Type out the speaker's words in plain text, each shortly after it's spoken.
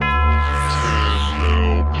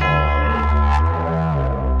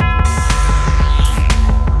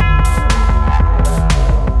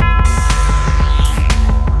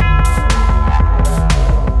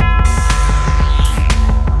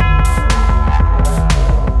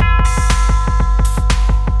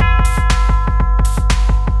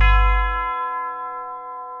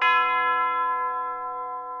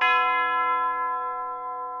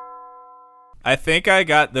I think I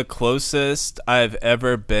got the closest I've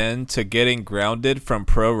ever been to getting grounded from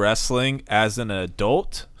pro wrestling as an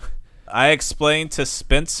adult. I explained to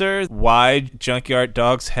Spencer why Junkyard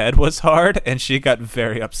Dog's head was hard, and she got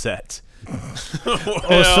very upset.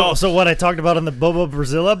 So what I talked about in the Bobo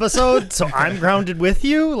Brazil episode? So I'm grounded with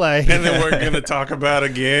you? Like, and then we're going to talk about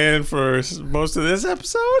again for most of this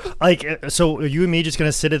episode? Like, so are you and me just going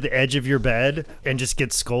to sit at the edge of your bed and just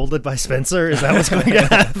get scolded by Spencer? Is that what's going to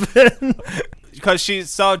happen? Because she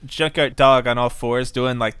saw Junkyard Dog on all fours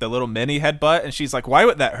doing like the little mini headbutt, and she's like, why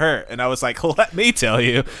would that hurt? And I was like, let me tell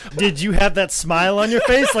you. Did you have that smile on your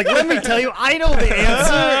face? Like, let me tell you, I know the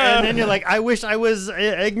answer. And then you're like, I wish I was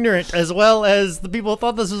ignorant as well as the people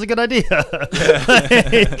thought this was a good idea.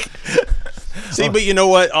 See, but you know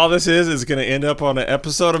what? All this is going to end up on an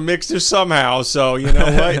episode of Mixer somehow. So, you know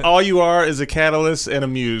what? All you are is a catalyst and a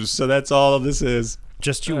muse. So that's all this is.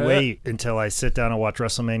 Just you wait until I sit down and watch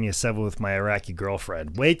WrestleMania 7 with my Iraqi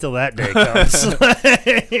girlfriend. Wait till that day comes.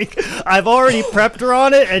 Like, I've already prepped her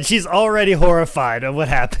on it, and she's already horrified of what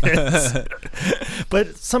happens.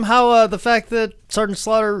 But somehow the fact that Sergeant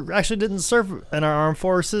Slaughter actually didn't serve in our armed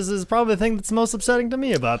forces is probably the thing that's most upsetting to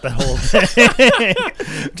me about that whole thing.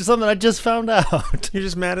 Just something I just found out. You're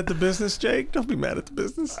just mad at the business, Jake? Don't be mad at the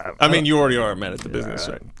business. I mean, you already are mad at the business,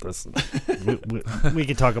 right? Listen, we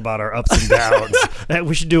can talk about our ups and downs.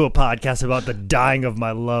 We should do a podcast about the dying of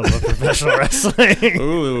my love of professional wrestling.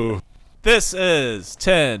 Ooh. This is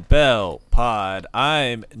 10 Bell Pod.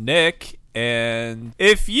 I'm Nick. And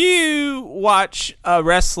if you watch a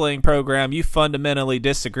wrestling program you fundamentally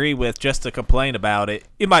disagree with just to complain about it,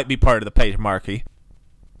 you might be part of the patriarchy.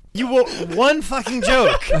 You one fucking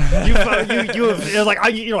joke. You're like,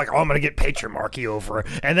 oh, I'm gonna get patriarchy over,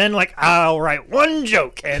 and then like, I'll write one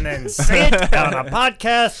joke and then say it on a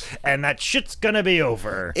podcast, and that shit's gonna be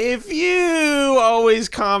over. If you always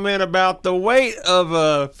comment about the weight of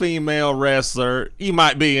a female wrestler, you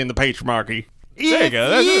might be in the patriarchy. There you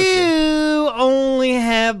go. If you only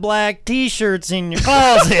have black T-shirts in your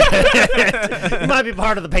closet, you might be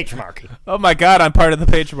part of the patriarchy. Oh my God, I'm part of the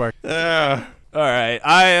patriarchy. All right,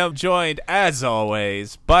 I am joined, as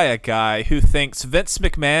always, by a guy who thinks Vince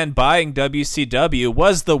McMahon buying WCW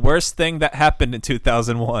was the worst thing that happened in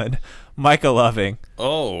 2001, Micah Loving.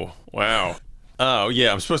 Oh, wow. Oh,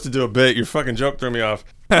 yeah, I'm supposed to do a bit. Your fucking joke threw me off.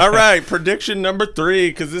 All right, prediction number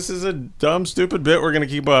 3, because this is a dumb, stupid bit we're going to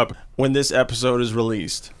keep up. When this episode is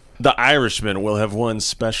released, The Irishman will have won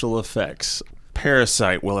special effects.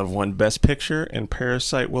 Parasite will have won Best Picture, and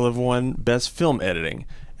Parasite will have won Best Film Editing.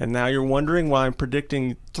 And now you're wondering why I'm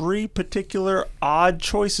predicting 3 particular odd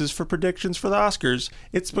choices for predictions for the Oscars.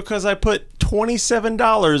 It's because I put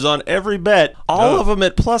 $27 on every bet, all of them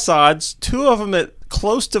at plus odds, 2 of them at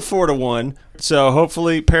close to 4-1. So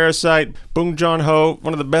hopefully Parasite, Bong Joon-ho,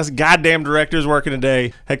 one of the best goddamn directors working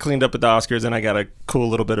today, had cleaned up at the Oscars, and I got a cool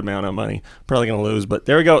little bit amount of money. Probably going to lose, but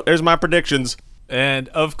there we go. There's my predictions. And,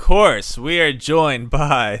 of course, we are joined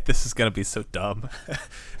by... This is going to be so dumb.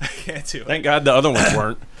 I can't do it. Thank God the other ones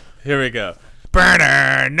weren't. Here we go.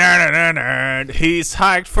 He's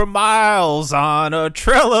hiked for miles on a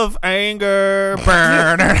trail of anger.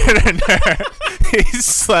 He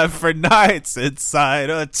slept for nights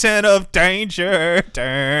inside a tent of danger.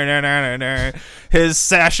 His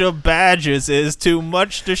sash of badges is too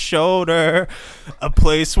much to shoulder. A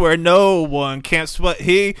place where no one camps, but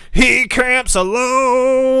he cramps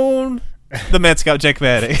alone. The Met Scout Jake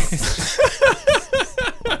Manning.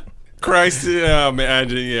 Christ,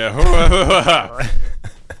 imagine, yeah.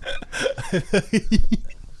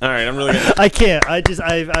 All right, I'm really gonna... I can't. Give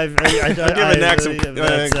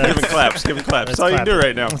claps. That's all you can do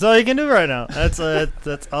right now. That's all you can do right now. That's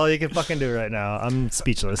all you can fucking do right now. I'm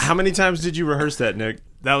speechless. How many times did you rehearse that, Nick?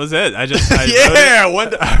 That was it. I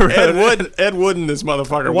Ed Wood in this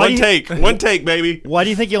motherfucker. One take, baby. Why do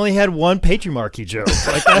you think you only had one patriarchy joke?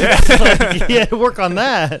 Like that, you had to work on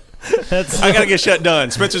that. I gotta get shut down.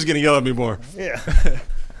 Spencer's gonna yell at me more. Yeah.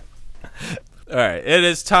 All right, it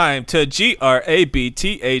is time to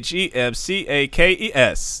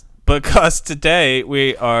GRABTHEMCAKES, because today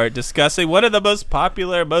we are discussing one of the most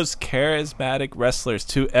popular, most charismatic wrestlers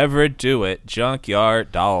to ever do it,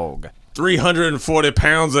 Junkyard Dog. 340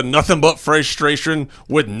 pounds of nothing but frustration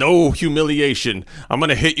with no humiliation. I'm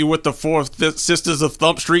gonna hit you with the 4 Sisters of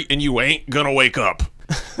Thump Street and you ain't gonna wake up.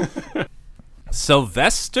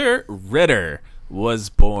 Sylvester Ritter was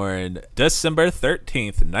born December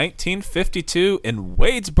 13th, 1952 in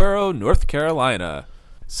Wadesboro, North Carolina.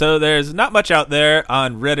 So there's not much out there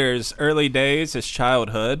on Ritter's early days, his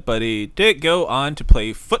childhood, but he did go on to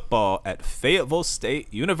play football at Fayetteville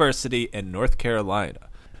State University in North Carolina.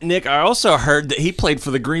 Nick, I also heard that he played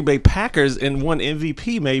for the Green Bay Packers and won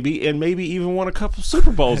MVP maybe, and maybe even won a couple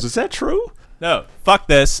Super Bowls. Is that true? No, fuck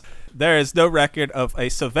this. There is no record of a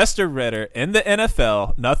Sylvester Ritter in the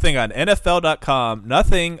NFL, nothing on NFL.com,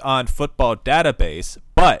 nothing on Football Database,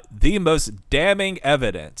 but the most damning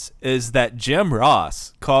evidence is that Jim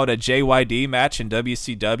Ross called a JYD match in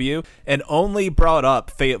WCW and only brought up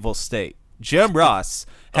Fayetteville State. Jim Ross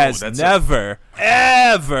has never,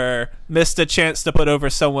 ever missed a chance to put over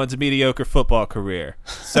someone's mediocre football career.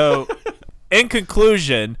 So, in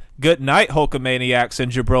conclusion, good night, Hulkamaniacs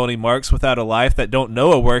and jabroni marks without a life that don't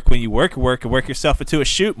know a work when you work and work yourself into a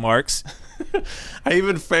shoot, marks. I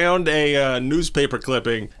even found a newspaper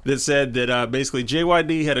clipping that said that basically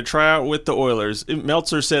JYD had a tryout with the Oilers.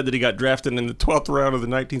 Meltzer said that he got drafted in the 12th round of the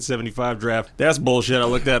 1975 draft. That's bullshit. I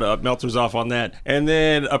looked that up. Meltzer's off on that. And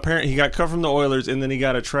then apparently he got cut from the Oilers, and then he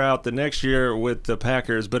got a tryout the next year with the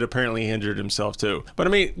Packers, but apparently he injured himself too. But I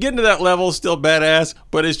mean, getting to that level is still badass,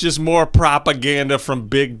 but it's just more propaganda from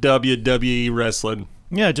big WWE wrestling.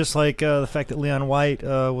 Yeah, just like the fact that Leon White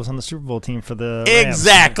was on the Super Bowl team for the Rams.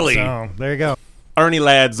 Exactly. So, there you go. Ernie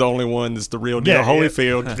Ladd's the only one that's the real deal. Yeah,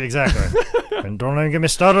 Holyfield. Exactly. And don't even get me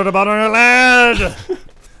started about Ernie Ladd.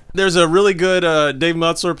 There's a really good, Dave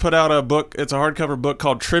Meltzer put out a book. It's a hardcover book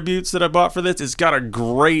called Tributes that I bought for this. It's got a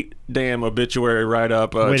great damn obituary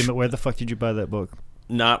write-up. Wait a minute, where the fuck did you buy that book?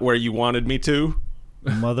 Not where you wanted me to.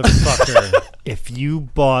 Motherfucker. If you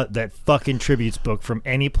bought that fucking tributes book from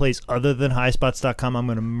any place other than highspots.com, I'm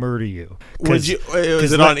going to murder you. Is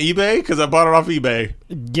it on eBay? Because I bought it off eBay.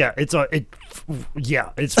 Yeah, it's fucking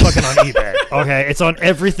on eBay. Okay, it's on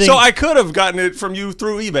everything. So I could have gotten it from you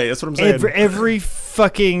through eBay. That's what I'm saying. Every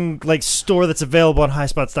fucking store that's available on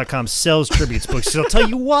highspots.com sells tributes books. So I'll tell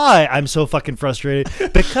you why I'm so fucking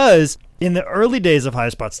frustrated. Because in the early days of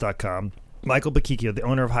highspots.com, Michael Bakikio, the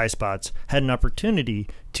owner of High Spots, had an opportunity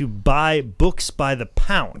to buy books by the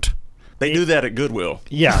pound. They do that at Goodwill.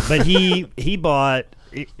 Yeah, but he bought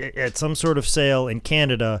at some sort of sale in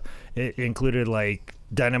Canada. It included like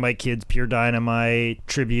Dynamite Kids, Pure Dynamite,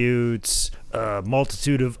 tributes, a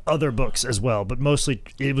multitude of other books as well. But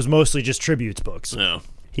it was mostly just tributes books. Yeah.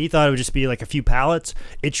 He thought it would just be like a few pallets.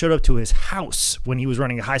 It showed up to his house when he was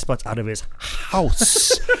running High Spots out of his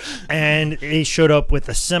house. And he showed up with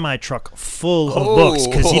a semi-truck full of books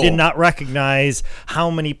because he did not recognize how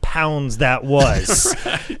many pounds that was.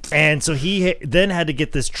 Right. And so he then had to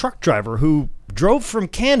get this truck driver who drove from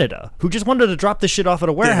Canada, who just wanted to drop this shit off at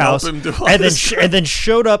a warehouse, and then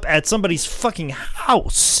showed up at somebody's fucking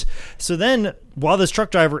house. So then, while this truck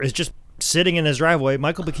driver is just sitting in his driveway,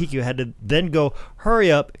 Michael Bakikio had to then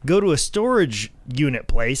hurry up, go to a storage unit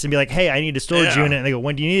place and be like, hey, I need a storage unit. And they go,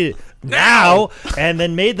 when do you need it? Now. And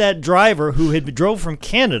then made that driver who had drove from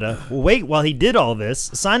Canada wait while he did all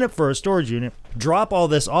this, sign up for a storage unit, drop all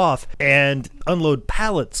this off, and unload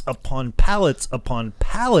pallets upon pallets upon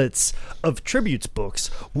pallets of tributes books,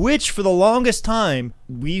 which for the longest time,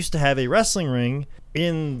 we used to have a wrestling ring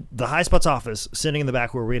in the High Spots office, sitting in the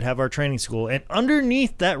back where we'd have our training school. And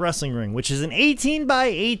underneath that wrestling ring, which is an 18 by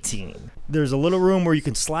 18, there's a little room where you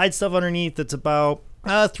can slide stuff underneath that's about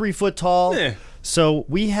 3 foot tall. Yeah. So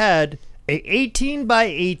we had a 18 by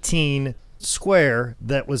 18 square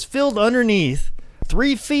that was filled underneath,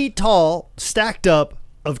 3 feet tall, stacked up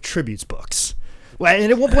of tributes books. And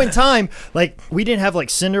at one point in time, like, we didn't have like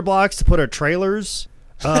cinder blocks to put our trailers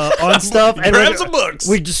on stuff, and grab some books.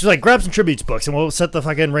 We just like grab some tributes books, and we'll set the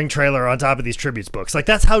fucking ring trailer on top of these tributes books. Like,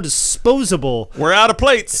 that's how disposable. We're out of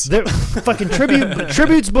plates. Fucking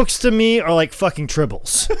tributes books to me are like fucking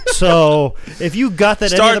tribbles. So if you got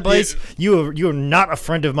that any other place, you are not a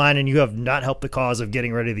friend of mine, and you have not helped the cause of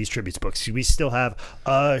getting rid of these tributes books. We still have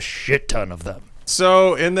a shit ton of them.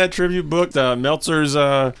 So in that tribute book, Meltzer's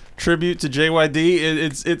tribute to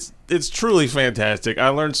JYD, it's truly fantastic. I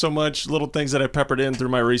learned so much, little things that I peppered in through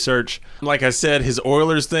my research. Like I said, his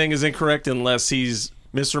Oilers thing is incorrect unless he's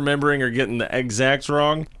misremembering or getting the exacts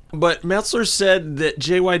wrong. But Meltzer said that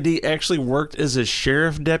JYD actually worked as a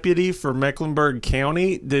sheriff deputy for Mecklenburg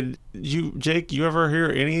County. Did you, Jake, you ever hear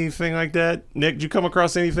anything like that? Nick, did you come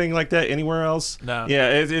across anything like that anywhere else? No.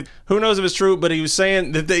 Yeah, who knows if it's true, but he was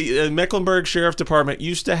saying that the Mecklenburg Sheriff Department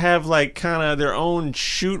used to have like kind of their own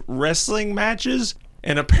shoot wrestling matches,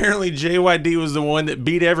 and apparently JYD was the one that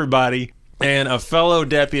beat everybody, and a fellow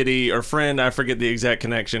deputy or friend, I forget the exact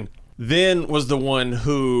connection, then was the one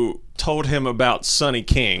who told him about Sonny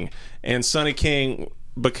King. And Sonny King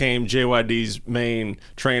became JYD's main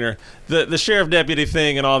trainer. The sheriff deputy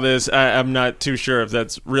thing and all this, I'm not too sure if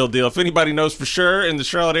that's real deal. If anybody knows for sure in the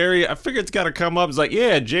Charlotte area, I figure it's got to come up. It's like,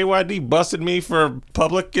 yeah, JYD busted me for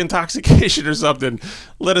public intoxication or something.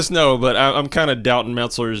 Let us know. But I'm kind of doubting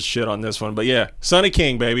Meltzer's shit on this one. But yeah, Sonny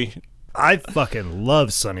King, baby. I fucking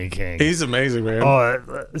love Sonny King. He's amazing, man.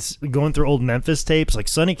 Oh, going through old Memphis tapes, like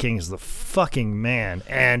Sonny King is the fucking man.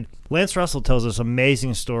 And Lance Russell tells us an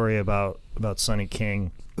amazing story about Sonny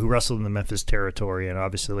King, who wrestled in the Memphis territory, and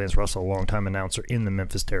obviously Lance Russell, a longtime announcer in the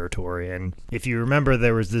Memphis territory. And if you remember,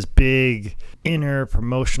 there was this big inner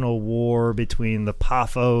promotional war between the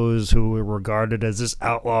Paphos, who were regarded as this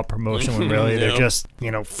outlaw promotion when really they're just,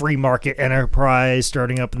 free market enterprise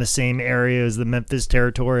starting up in the same area as the Memphis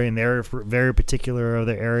territory, and they're very particular of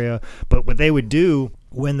their area. But what they would do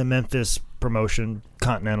when the Memphis promotion,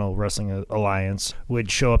 Continental Wrestling Alliance, would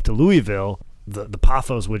show up to Louisville, the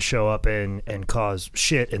Paphos would show up and cause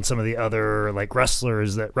shit, and some of the other like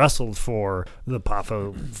wrestlers that wrestled for the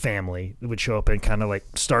Papho family would show up and kind of like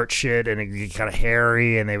start shit, and it'd get kind of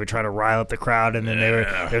hairy, and they would try to rile up the crowd, and then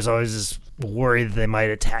there's always this worry that they might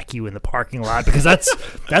attack you in the parking lot, because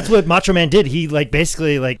that's what Macho Man did. He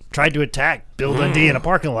basically tried to attack Bill Dundee in a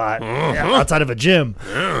parking lot outside of a gym.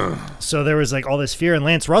 So there was all this fear, and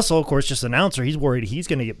Lance Russell, of course, just announcer, he's worried he's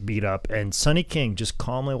going to get beat up, and Sonny King just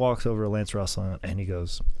calmly walks over to Lance Russell and he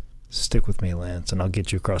goes, "Stick with me, Lance, and I'll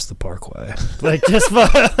get you across the parkway." Like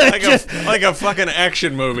a fucking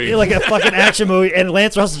action movie. Like a fucking action movie. And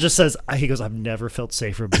Lance Russell just says, he goes, "I've never felt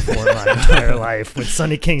safer before in my entire life." When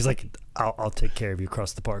Sonny King's like, I'll take care of you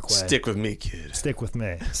across the parkway. Stick with me, kid. Stick with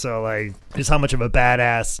me. So just how much of a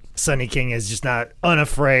badass Sonny King is, just not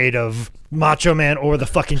unafraid of Macho Man or the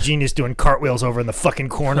fucking Genius doing cartwheels over in the fucking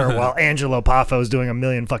corner while Angelo Paffo's doing a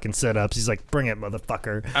million fucking sit-ups. He's like, "Bring it,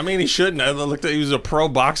 motherfucker." I mean, he shouldn't. I looked at, he was a pro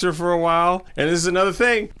boxer for a while, and this is another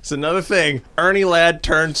thing. It's another thing. Ernie Ladd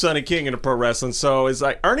turned Sonny King into pro wrestling, so it's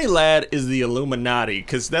like Ernie Ladd is the Illuminati,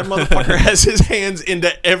 because that motherfucker has his hands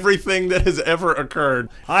into everything that has ever occurred.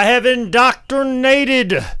 I have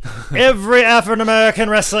indoctrinated every African-American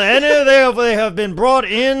wrestler. Any they have been brought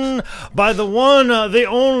in by the one, the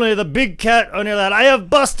only, the big cat Ernie Ladd. I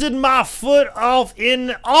have busted my foot off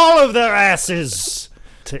in all of their asses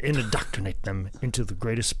to indoctrinate them into the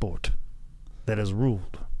greatest sport that is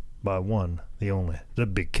ruled by one, the only, the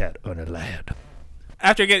big cat Ernie Ladd.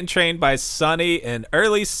 After getting trained by Sonny in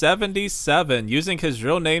early 77, using his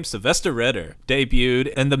real name Sylvester Ritter, debuted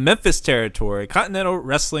in the Memphis territory, Continental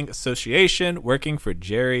Wrestling Association, working for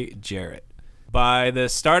Jerry Jarrett. By the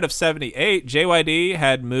start of 78, JYD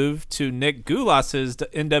had moved to Nick Goulas's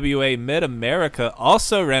NWA Mid-America,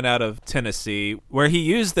 also ran out of Tennessee, where he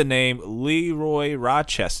used the name Leroy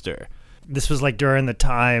Rochester. This was during the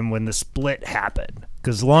time when the split happened.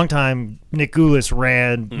 Because a long time, Nick Goulas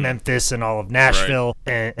ran Memphis and all of Nashville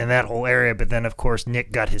and that whole area. But then, of course,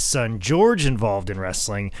 Nick got his son George involved in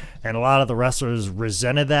wrestling. And a lot of the wrestlers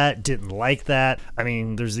resented that, didn't like that. I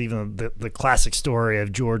mean, there's even the classic story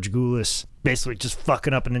of George Goulas basically just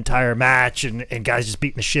fucking up an entire match and guys just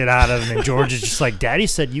beating the shit out of him. And George is just like, "Daddy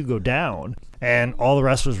said you go down." And all the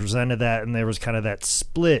wrestlers resented that, and there was kind of that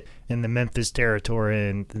split in the Memphis territory,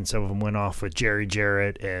 and some of them went off with Jerry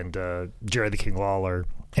Jarrett and Jerry the King Lawler,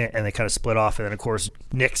 and they kind of split off. And then, of course,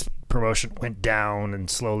 Nick's promotion went down and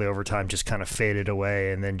slowly over time just kind of faded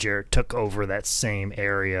away, and then Jarrett took over that same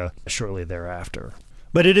area shortly thereafter.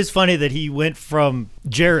 But it is funny that he went from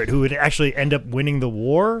Jarrett, who would actually end up winning the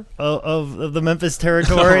war of the Memphis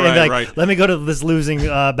territory, and let me go to this losing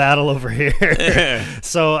battle over here.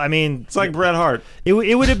 So I mean, it's like Bret Hart. It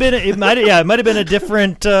would have been it might have been a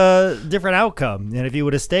different outcome, and if he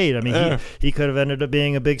would have stayed, I mean, he could have ended up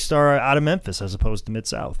being a big star out of Memphis as opposed to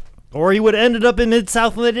Mid-South. Or he would have ended up in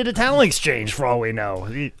Mid-South when they did a talent exchange, for all we know.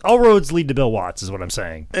 All roads lead to Bill Watts, is what I'm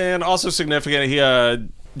saying. And also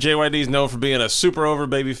significant, JYD's known for being a super over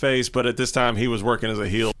babyface, but at this time he was working as a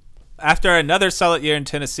heel. After another solid year in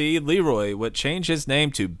Tennessee, Leroy would change his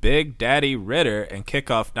name to Big Daddy Ritter and kick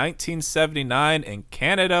off 1979 in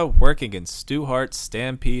Canada, working in Stu Hart's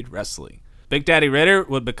Stampede Wrestling. Big Daddy Ritter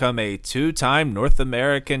would become a two-time North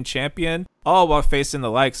American champion, all while facing the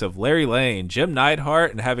likes of Larry Lane, Jim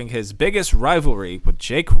Neidhart, and having his biggest rivalry with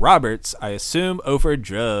Jake Roberts, I assume over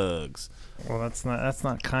drugs. Well, that's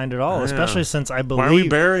not kind at all, especially since I believe. Why are we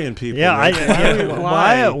burying people?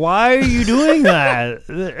 Yeah, why are you doing that?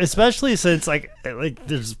 Especially since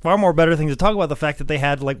there's far more better things to talk about. The fact that they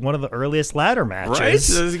had one of the earliest ladder matches. Right,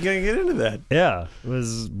 so I was gonna get into that. Yeah, it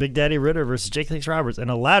was Big Daddy Ritter versus Jake Roberts in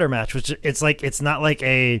a ladder match, which it's not like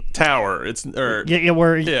a tower.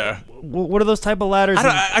 what are those type of ladders?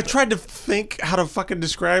 I tried to think how to fucking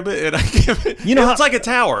describe it, and I can't. It's like a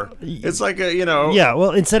tower. It's like a Yeah,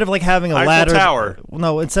 well, instead of like having a Eiffel ladder, Tower.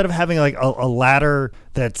 No, instead of having like a ladder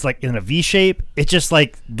that's like in a V shape, it's just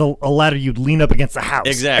like a ladder you'd lean up against the house.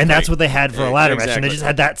 Exactly. And that's what they had for a ladder match, and they Exactly. just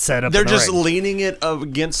had that set up. They're in the just ring. leaning it up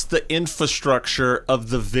against the infrastructure of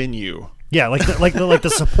the venue. Yeah, like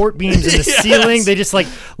the support beams in the Yes. ceiling, they just like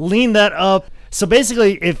lean that up. So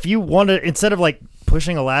basically, if you want to, instead of like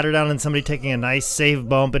pushing a ladder down and somebody taking a nice safe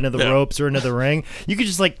bump into the ropes or into the ring, you could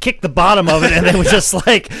just like kick the bottom of it and they would just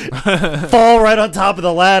like fall right on top of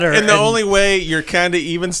the ladder. And the only way you're kind of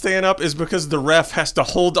even staying up is because the ref has to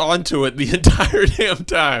hold on to it the entire damn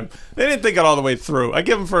time. They didn't think it all the way through. I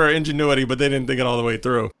give them for ingenuity, but they didn't think it all the way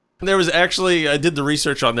through. There was actually, I did the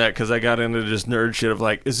research on that because I got into this nerd shit of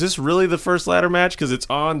like, is this really the first ladder match? Because it's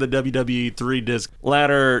on the WWE 3-disc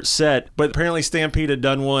ladder set. But apparently Stampede had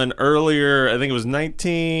done one earlier, I think it was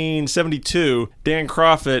 1972. Dan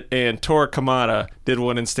Crawford and Tora Kamada did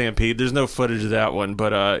one in Stampede. There's no footage of that one.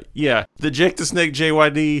 But yeah, the Jake the Snake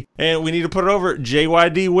JYD, and we need to put it over,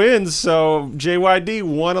 JYD wins. So JYD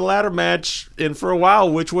won a ladder match in for a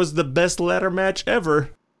while, which was the best ladder match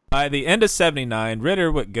ever. By the end of 79,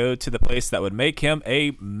 Ritter would go to the place that would make him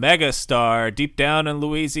a megastar deep down in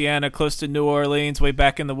Louisiana, close to New Orleans, way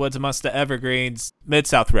back in the woods amongst the evergreens,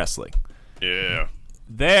 Mid-South Wrestling. Yeah.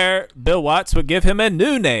 There, Bill Watts would give him a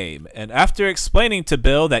new name, and after explaining to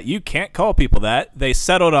Bill that you can't call people that, they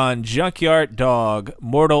settled on Junkyard Dog,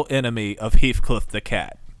 mortal enemy of Heathcliff the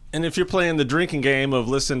Cat. And if you're playing the drinking game of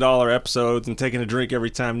listening to all our episodes and taking a drink every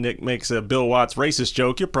time Nick makes a Bill Watts racist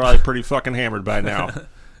joke, you're probably pretty fucking hammered by now.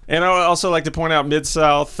 And I would also like to point out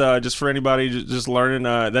Mid-South, just for anybody just learning,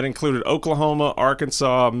 that included Oklahoma,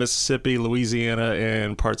 Arkansas, Mississippi, Louisiana,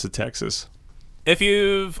 and parts of Texas. If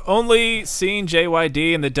you've only seen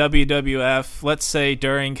JYD in the WWF, let's say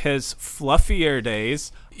during his fluffier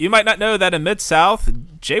days, you might not know that in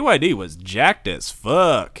Mid-South, JYD was jacked as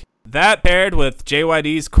fuck. That paired with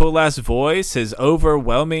JYD's cool-ass voice, his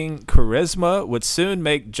overwhelming charisma, would soon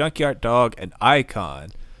make Junkyard Dog an icon.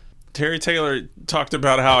 Terry Taylor talked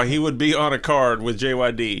about how he would be on a card with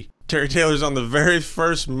JYD. Terry Taylor's on the very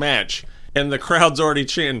first match, and the crowd's already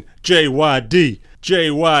chanting, JYD,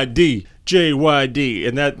 JYD, JYD.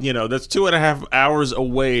 And that, that's 2.5 hours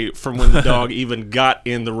away from when the dog even got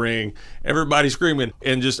in the ring. Everybody screaming,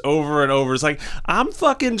 and just over and over. It's like, I'm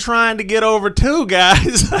fucking trying to get over too,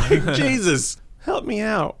 guys. Like, Jesus, help me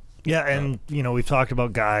out. Yeah, and we've talked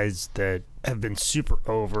about guys that have been super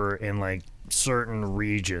over in like certain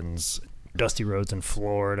regions. Dusty Rhodes in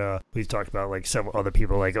Florida. We've talked about like several other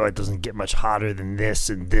people like, it doesn't get much hotter than this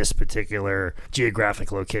in this particular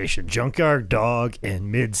geographic location. Junkyard Dog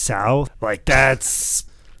in Mid-South, like that's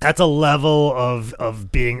a level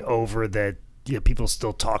of being over that people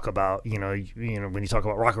still talk about. When you talk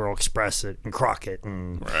about Rock and Roll Express and Crockett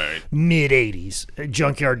and mid 80s,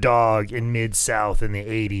 Junkyard Dog in Mid-South in the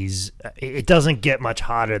 80s, it doesn't get much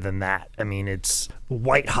hotter than that. I mean, it's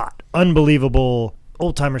white hot, unbelievable.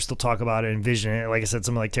 Old timers still talk about it, envision it. Like I said,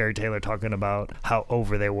 someone like Terry Taylor talking about how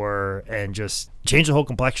over they were and just change the whole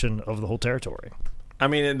complexion of the whole territory. I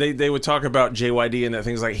mean, they would talk about JYD and that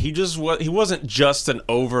things like he wasn't just an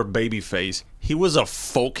over babyface. He was a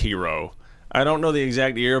folk hero. I don't know the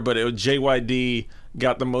exact year, but JYD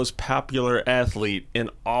got the most popular athlete in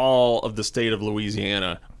all of the state of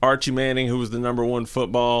Louisiana. Archie Manning, who was the number one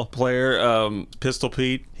football player, Pistol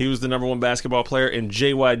Pete, he was the number one basketball player, and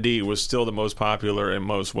JYD was still the most popular and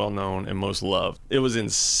most well-known and most loved. It was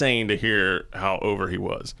insane to hear how over he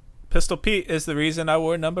was. Pistol Pete is the reason I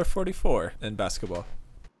wore number 44 in basketball.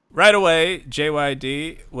 Right away,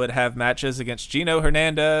 JYD would have matches against Gino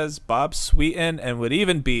Hernandez, Bob Sweeten, and would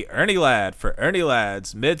even beat Ernie Ladd for Ernie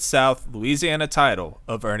Ladd's Mid-South Louisiana title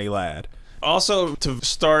of Ernie Ladd. Also, to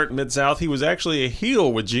start Mid-South, he was actually a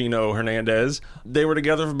heel with Gino Hernandez. They were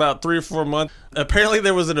together for about 3 or 4 months. Apparently,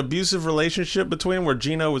 there was an abusive relationship between them where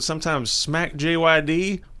Gino would sometimes smack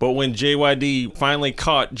JYD, but when JYD finally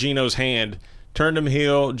caught Gino's hand, turned him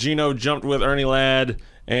heel, Gino jumped with Ernie Ladd,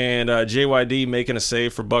 and JYD making a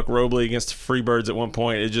save for Buck Robley against the Freebirds at one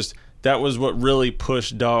point. That was what really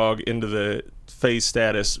pushed Dog into the face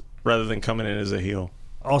status rather than coming in as a heel.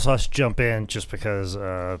 Also, I should jump in just because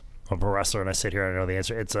I'm a pro wrestler and I sit here and I know the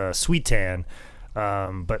answer. It's a Sweet Tan,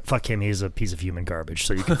 but fuck him, he's a piece of human garbage,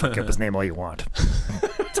 so you can fuck up his name all you want.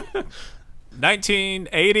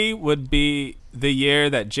 1980 would be the year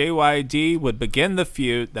that JYD would begin the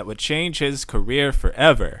feud that would change his career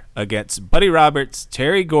forever against Buddy Roberts,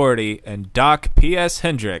 Terry Gordy, and Doc P.S.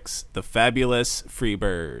 Hendricks, the Fabulous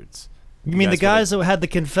Freebirds. You mean the guys that had the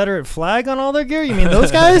Confederate flag on all their gear? You mean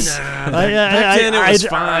those guys? Back then it was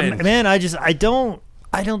fine. Man, I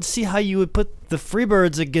don't see how you would put the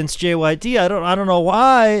Freebirds against JYD. I don't know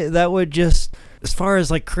why that would just, as far as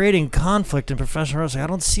like creating conflict in professional wrestling, I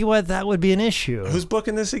don't see why that would be an issue. Who's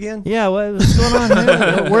booking this again? Yeah, what's going on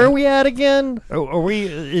here? Where are we at again? Are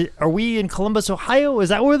we in Columbus, Ohio? Is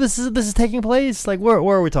that where this is taking place? Like, where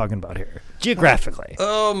are we talking about here? Geographically.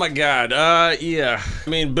 Oh my God. Yeah. I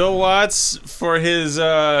mean, Bill Watts, for his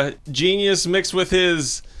genius mixed with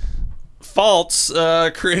his faults,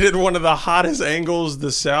 created one of the hottest angles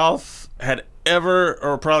the South had ever,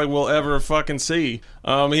 or probably will ever fucking see.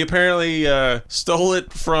 He apparently stole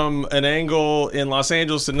it from an angle in Los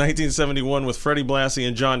Angeles in 1971 with Freddie Blassie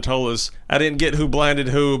and John Tolos. I didn't get who blinded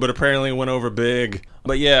who, but apparently it went over big.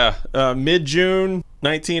 But yeah, mid-June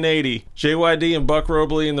 1980, JYD and Buck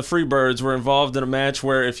Robley and the Freebirds were involved in a match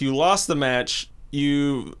where if you lost the match,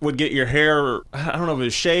 you would get your hair, I don't know if it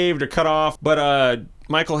was shaved or cut off, but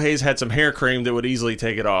Michael Hayes had some hair cream that would easily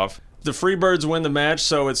take it off. The Freebirds win the match,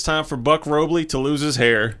 so it's time for Buck Robley to lose his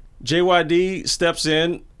hair. JYD steps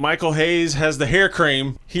in. Michael Hayes has the hair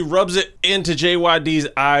cream. He rubs it into JYD's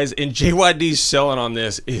eyes, and JYD's selling on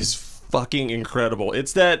this is fucking incredible.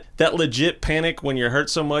 It's that legit panic when you're hurt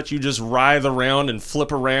so much you just writhe around and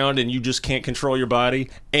flip around and you just can't control your body.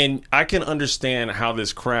 And I can understand how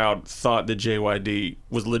this crowd thought that JYD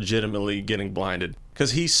was legitimately getting blinded,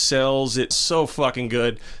 because he sells it so fucking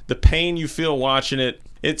good. The pain you feel watching it.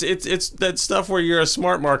 It's that stuff where you're a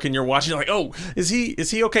smart mark and you're watching, like, oh, is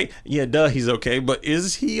he okay? Yeah, duh, he's okay, but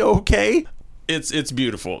is he okay? It's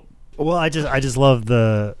beautiful. Well, I just love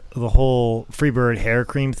the whole Freebird hair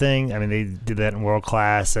cream thing. I mean, they did that in World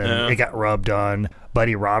Class, and it got rubbed on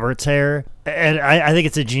Buddy Roberts' hair. And I think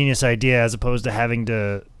it's a genius idea, as opposed to having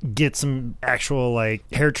to get some actual like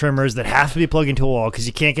hair trimmers that have to be plugged into a wall, because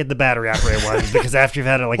you can't get the battery operated ones, because after you've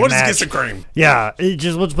had it like a match, just get some cream. Yeah,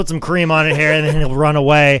 let's put some cream on it here, and then he'll run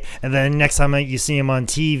away. And then next time you see him on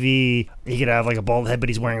TV, he could have like a bald head, but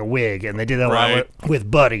he's wearing a wig. And they did that a lot with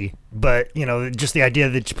Buddy. But you know, just the idea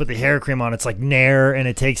that you put the hair cream on, it's like Nair, and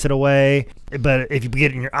it takes it away. But if you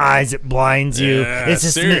get it in your eyes, it blinds you. Yeah, it's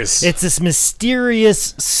just it's this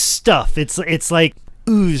mysterious stuff. It's like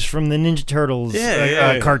ooze from the Ninja Turtles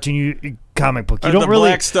cartoon comic book. You don't the really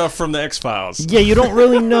black stuff from the X-Files. Yeah, you don't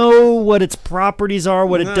really know what its properties are,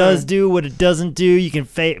 what it does do, what it doesn't do. You can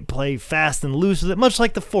play fast and loose with it, much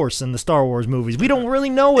like the Force in the Star Wars movies. We don't really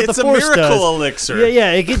know what the Force does. It's a miracle elixir.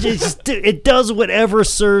 Yeah, it does whatever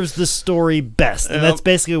serves the story best, and that's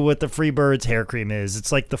basically what the Freebirds hair cream is.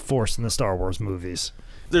 It's like the Force in the Star Wars movies.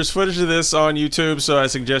 There's footage of this on YouTube, so I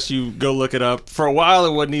suggest you go look it up. For a while,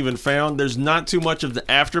 it wasn't even found. There's not too much of the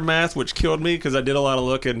aftermath, which killed me because I did a lot of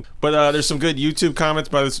looking. But there's some good YouTube comments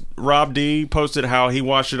by this Rob D. Posted how he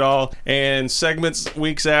watched it all, and segments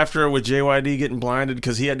weeks after with JYD getting blinded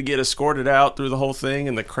because he had to get escorted out through the whole thing,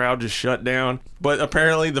 and the crowd just shut down. But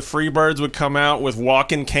apparently the Freebirds would come out with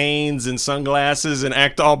walking canes and sunglasses and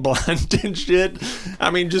act all blind and shit. I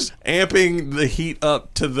mean, just amping the heat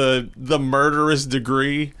up to the murderous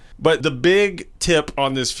degree. But the big tip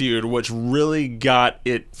on this feud, which really got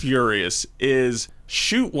it furious, is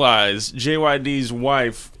shoot-wise, JYD's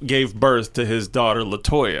wife gave birth to his daughter,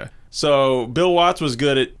 LaToya. So Bill Watts was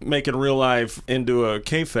good at making real life into a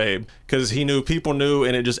kayfabe because he knew people knew,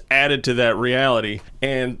 and it just added to that reality.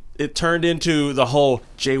 And it turned into the whole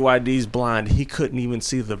JYD's blind. He couldn't even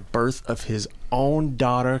see the birth of his own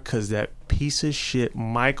daughter because that piece of shit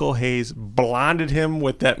Michael Hayes blinded him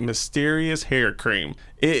with that mysterious hair cream.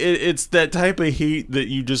 It's that type of heat that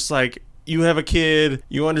you just like. You have a kid,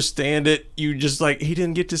 you understand it, you just like, he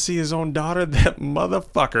didn't get to see his own daughter, that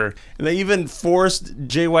motherfucker. And they even forced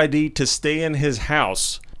JYD to stay in his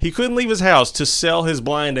house. He couldn't leave his house to sell his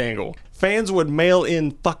blind angle. Fans would mail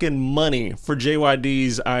in fucking money for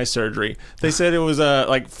JYD's eye surgery. They said it was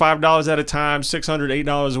like $5 at a time, $600,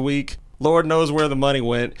 $8 a week. Lord knows where the money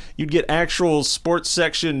went. You'd get actual sports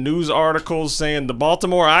section news articles saying the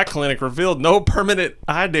Baltimore Eye Clinic revealed no permanent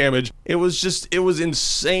eye damage. It was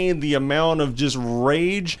insane, the amount of just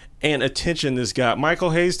rage and attention this got.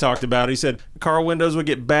 Michael Hayes talked about it. He said car windows would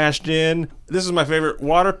get bashed in. This is my favorite.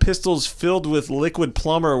 Water pistols filled with liquid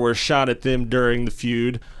plumber were shot at them during the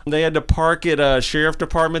feud. They had to park at sheriff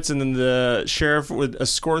departments, and then the sheriff would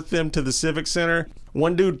escort them to the Civic Center.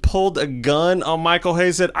 One dude pulled a gun on Michael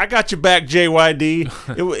Hayes, said, "I got your back, JYD."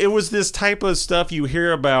 It was this type of stuff you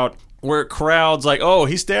hear about where crowds like, oh,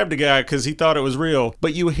 he stabbed a guy because he thought it was real.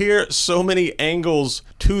 But you hear so many angles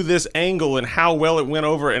to this angle and how well it went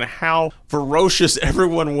over and how ferocious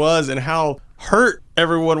everyone was and how hurt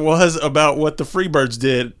everyone was about what the Freebirds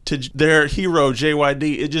did to their hero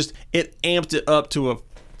JYD. It amped it up to a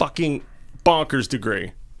fucking bonkers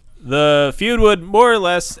degree. The feud would more or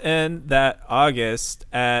less end that August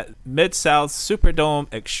at Mid-South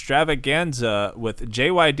Superdome Extravaganza with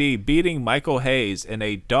JYD beating Michael Hayes in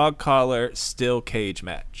a dog collar steel cage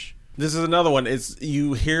match. This is another one.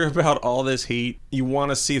 You hear about all this heat, you want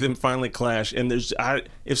to see them finally clash, and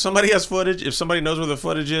if somebody has footage, if somebody knows where the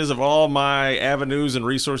footage is of all my avenues and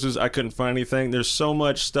resources, I couldn't find anything. There's so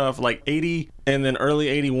much stuff like 80 and then early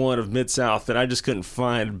 81 of Mid-South that I just couldn't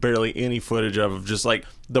find barely any footage of just like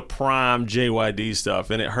the prime JYD stuff,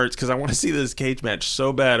 and it hurts because I want to see this cage match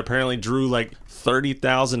so bad. Apparently drew like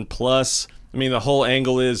 30,000 plus. I mean, the whole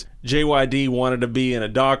angle is JYD wanted to be in a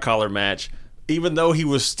dog collar match, even though he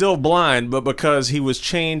was still blind, but because he was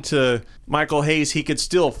chained to Michael Hayes, he could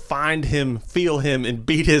still find him, feel him, and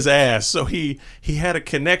beat his ass. So he had a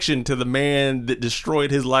connection to the man that destroyed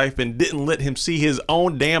his life and didn't let him see his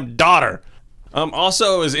own damn daughter.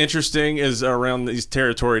 Also, as interesting as around these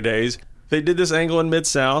territory days, they did this angle in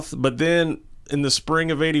Mid-South, but then in the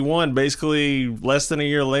spring of 81, basically less than a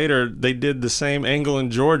year later, they did the same angle in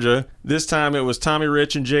Georgia. This time it was Tommy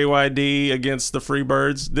Rich and JYD against the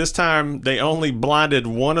Freebirds. This time they only blinded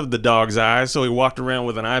one of the dog's eyes, so he walked around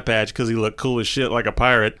with an eye patch because he looked cool as shit like a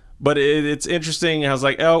pirate. But it's interesting. I was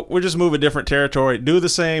like, we'll just move a different territory. Do the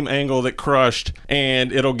same angle that crushed,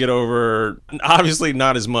 and it'll get over. Obviously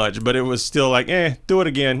not as much, but it was still like, do it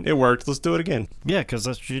again. It worked. Let's do it again. Yeah, because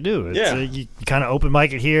that's what you do. You kind of open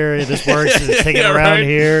mic it here. This works. Take it around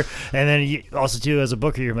here. And then you also, too, as a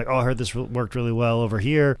booker, you're like, I heard this worked really well over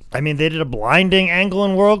here. I mean, they did a blinding angle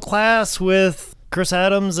in World Class with Chris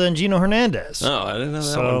Adams and Gino Hernandez. Oh, I didn't know that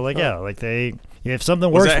So, one. if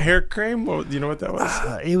something works... Was that hair cream? Do you know what that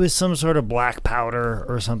was? It was some sort of black powder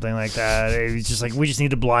or something like that. It was just like, we just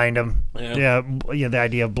need to blind them. Yeah, the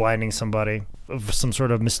idea of blinding somebody of some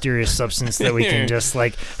sort of mysterious substance that we can just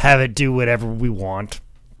like have it do whatever we want.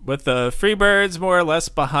 With the Freebirds more or less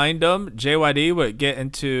behind him, JYD would get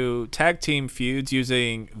into tag team feuds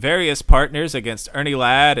using various partners against Ernie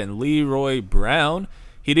Ladd and Leroy Brown.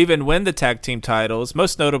 He'd even win the tag team titles,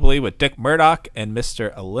 most notably with Dick Murdoch and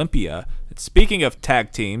Mr. Olympia. And speaking of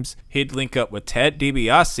tag teams, he'd link up with Ted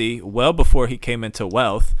DiBiase well before he came into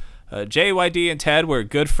Wealth. JYD and Ted were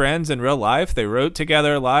good friends in real life. They rode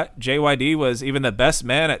together a lot. JYD was even the best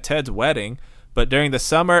man at Ted's wedding. But during the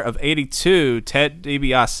summer of 82, Ted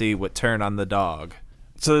DiBiase would turn on the dog.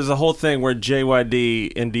 So there's a whole thing where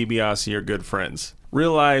JYD and DiBiase are good friends.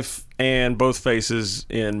 Real life and both faces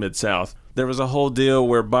in Mid-South. There was a whole deal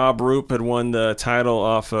where Bob Roop had won the title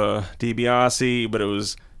off DiBiase, but it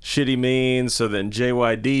was shitty mean. So then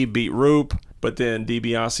JYD beat Roop, but then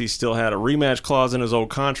DiBiase still had a rematch clause in his old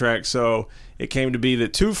contract. So it came to be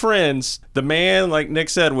that two friends, the man, like Nick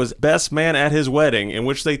said, was best man at his wedding, in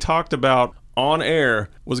which they talked about on air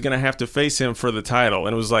was going to have to face him for the title.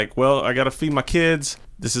 And it was like, well, I got to feed my kids.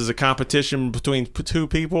 This is a competition between two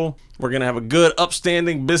people. We're going to have a good,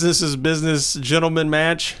 upstanding business gentleman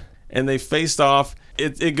match. And they faced off.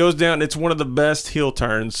 It goes down. It's one of the best heel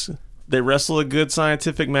turns. They wrestle a good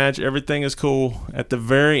scientific match. Everything is cool. At the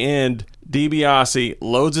very end, DiBiase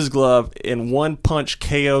loads his glove and one punch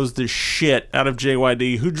KOs the shit out of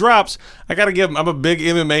JYD, who drops. I got to give him, I'm a big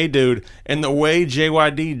MMA dude, and the way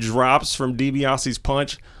JYD drops from DiBiase's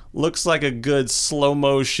punch looks like a good slow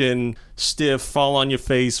motion, stiff, fall on your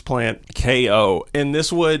face plant KO. And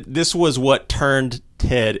this was what turned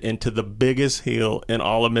Ted into the biggest heel in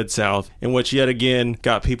all of Mid-South, in which yet again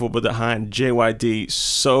got people behind JYD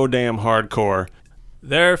so damn hardcore.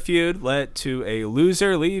 Their feud led to a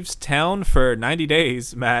loser leaves town for 90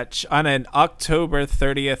 days match on an October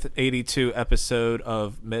 30th, 82 episode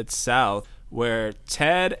of Mid-South, where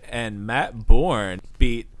Ted and Matt Bourne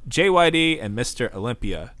beat JYD and Mr.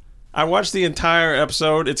 Olympia. I watched the entire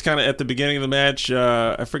episode. It's kind of at the beginning of the match.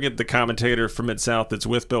 I forget the commentator from Mid-South that's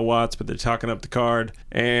with Bill Watts, but they're talking up the card.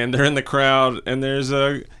 And they're in the crowd, and there's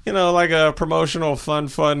like a promotional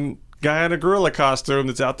fun guy in a gorilla costume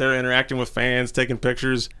that's out there interacting with fans, taking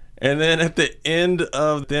pictures. And then at the end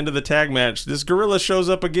of the tag match, this gorilla shows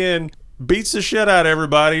up again, beats the shit out of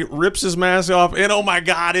everybody, rips his mask off, and oh my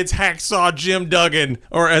God, it's Hacksaw Jim Duggan,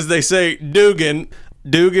 or as they say, Dugan.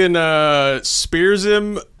 Dugan spears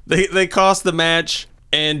him. They cost the match,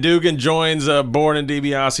 and Dugan joins Bourne and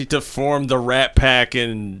DiBiase to form the Rat Pack,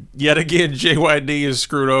 and yet again JYD is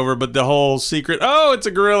screwed over. But the whole secret, it's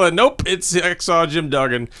a gorilla. Nope, it's Hacksaw Jim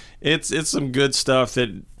Duggan. It's some good stuff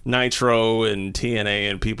that Nitro and TNA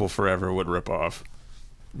and People Forever would rip off.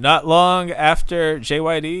 Not long after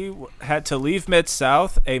JYD had to leave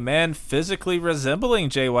Mid-South, a man physically resembling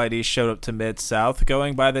JYD showed up to Mid-South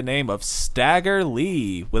going by the name of Stagger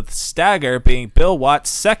Lee, with stagger being Bill Watts'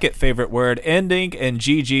 second favorite word, ending in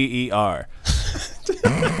GGER.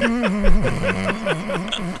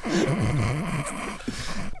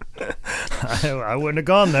 I wouldn't have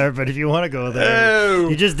gone there, but if you want to go there,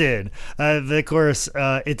 you just did. Of course,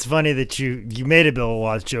 it's funny that you made a Bill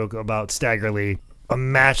Watts joke about Stagger Lee. A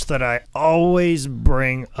match that I always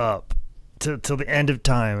bring up till the end of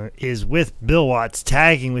time is with Bill Watts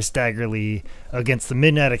tagging with Stagger Lee against the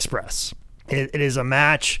Midnight Express. It is a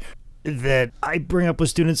match that I bring up with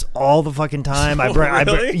students all the fucking time.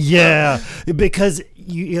 Really? Yeah, because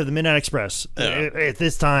you have the Midnight Express. At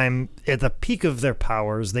this time, at the peak of their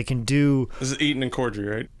powers, they can do... This is Eaton and Cordry,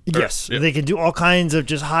 right? Yes, they can do all kinds of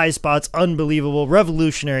just high spots, unbelievable,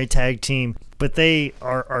 revolutionary tag team. But they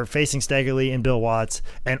are facing Stagger Lee and Bill Watts,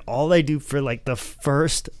 and all they do for like the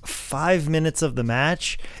first 5 minutes of the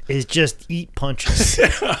match is just eat punches.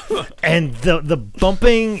 And the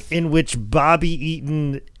bumping in which Bobby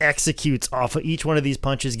Eaton executes off of each one of these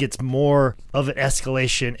punches gets more of an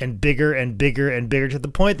escalation and bigger and bigger and bigger, to the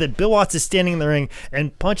point that Bill Watts is standing in the ring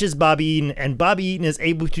and punches Bobby Eaton, and Bobby Eaton is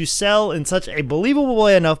able to sell in such a believable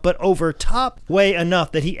way enough, but over top way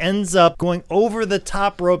enough that he ends up going over the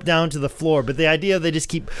top rope down to the floor. But the idea they just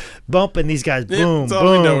keep bumping these guys, boom,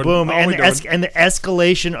 boom, boom, and the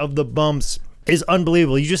escalation of the bumps is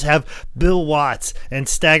unbelievable. You just have Bill Watts and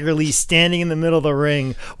Stagger Lee standing in the middle of the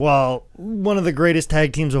ring while one of the greatest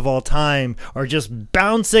tag teams of all time are just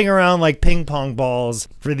bouncing around like ping pong balls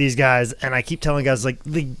for these guys. And I keep telling guys, like,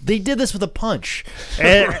 they did this with a punch.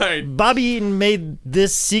 And Right. Bobby Eaton made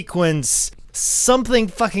this sequence something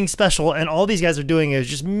fucking special, and all these guys are doing is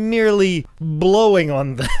just merely blowing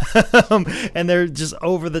on them, and they're just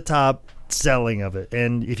over the top selling of it.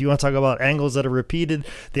 And if you want to talk about angles that are repeated,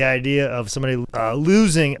 the idea of somebody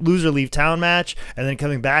loser leave town match and then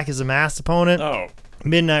coming back as a masked opponent. Oh.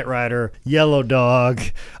 Midnight Rider, Yellow Dog.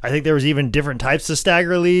 I think there was even different types of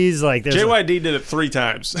Stagger Lees. Like JYD did it 3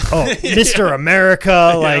 times. Oh, Mr.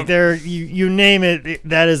 America. Like there, you name it.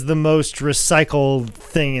 That is the most recycled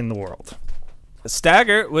thing in the world.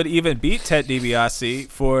 Stagger would even beat Ted DiBiase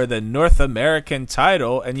for the North American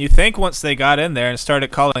title, and you think once they got in there and started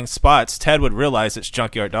calling spots, Ted would realize it's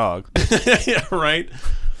Junkyard Dog. Yeah, right.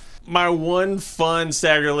 My one fun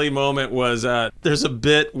Stagger Lee moment was there's a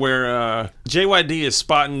bit where JYD is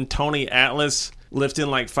spotting Tony Atlas lifting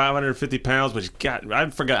like 550 pounds, which, God, I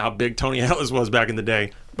forgot how big Tony Atlas was back in the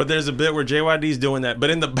day. But there's a bit where JYD's doing that, but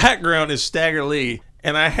in the background is Stagger Lee.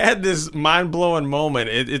 And I had this mind-blowing moment.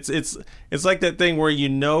 It's like that thing where you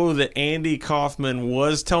know that Andy Kaufman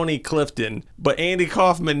was Tony Clifton, but Andy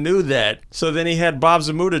Kaufman knew that. So then he had Bob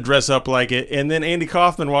Zamuda dress up like it, and then Andy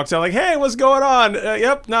Kaufman walks out like, "Hey, what's going on?"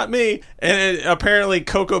 Yep, not me. And apparently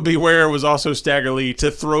Coco Beware was also Stagger Lee to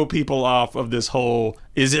throw people off of this whole,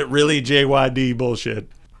 is it really JYD bullshit.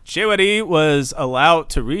 JYD was allowed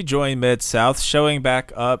to rejoin Mid-South, showing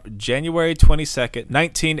back up January 22nd,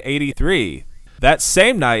 1983. That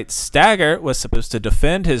same night, Stagger was supposed to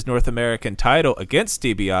defend his North American title against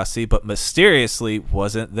DiBiase, but mysteriously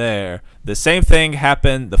wasn't there. The same thing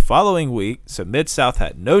happened the following week, so Mid-South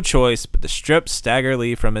had no choice but to strip Stagger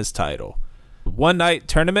Lee from his title. The one-night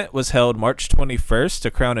tournament was held March 21st to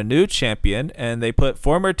crown a new champion, and they put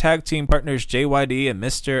former tag team partners JYD and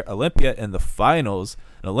Mr. Olympia in the finals.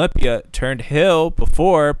 And Olympia turned heel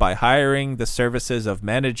before by hiring the services of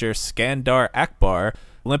manager Skandar Akbar.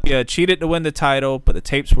 Olympia cheated to win the title, but the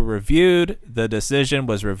tapes were reviewed. The decision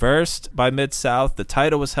was reversed by Mid-South. The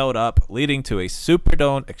title was held up, leading to a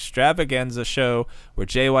Superdome extravaganza show where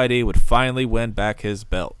JYD would finally win back his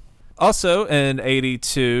belt. Also in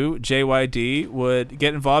 82, JYD would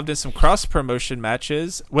get involved in some cross-promotion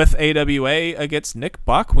matches with AWA against Nick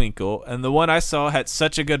Bockwinkel, and the one I saw had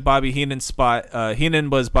such a good Bobby Heenan spot.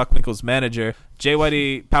 Heenan was Bockwinkel's manager.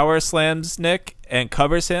 JYD power slams Nick and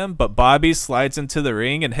covers him, but Bobby slides into the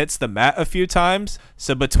ring and hits the mat a few times.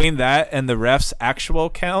 So between that and the ref's actual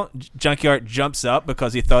count, Junkyard jumps up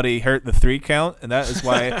because he thought he hurt the 3 count, and that is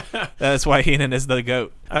why Heenan is the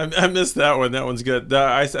GOAT. I missed that one. That one's good.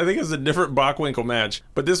 I think it's a different Bockwinkel match,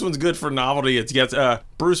 but this one's good for novelty. It's got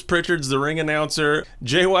Bruce Pritchard's the ring announcer.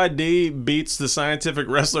 JYD beats the scientific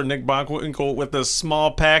wrestler Nick Bockwinkel with a small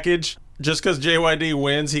package. Just because JYD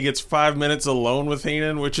wins, he gets 5 minutes alone with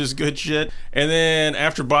Heenan, which is good shit. And then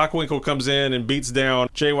after Bockwinkel comes in and beats down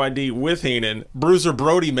JYD with Heenan, Bruiser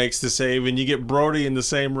Brody makes the save, and you get Brody in the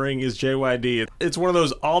same ring as JYD. It's one of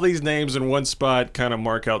those all these names in one spot kind of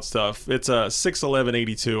mark out stuff. It's a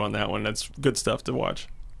 6/11/82 on that one. That's good stuff to watch.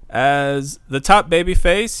 As the top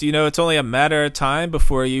babyface, it's only a matter of time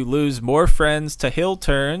before you lose more friends to heel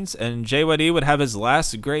turns, and JYD would have his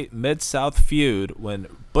last great Mid-South feud when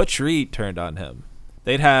Butch Reed turned on him.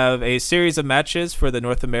 They'd have a series of matches for the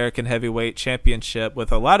North American Heavyweight Championship,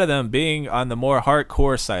 with a lot of them being on the more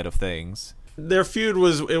hardcore side of things. Their feud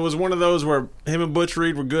was one of those where him and Butch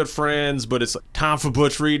Reed were good friends, but it's time for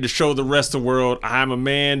Butch Reed to show the rest of the world I'm a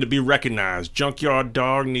man to be recognized. Junkyard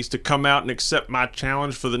Dog needs to come out and accept my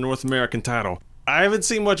challenge for the North American title. I haven't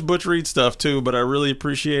seen much Butch Reed stuff too, but I really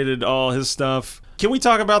appreciated all his stuff. Can we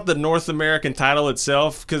talk about the North American title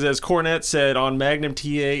itself? Because as Cornette said on Magnum TA,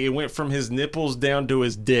 it went from his nipples down to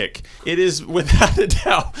his dick. It is without a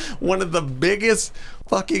doubt one of the biggest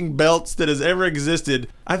fucking belts that has ever existed.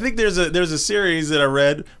 I think there's a series that I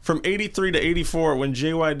read from 83 to 84 when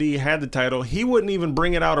JYD had the title. He wouldn't even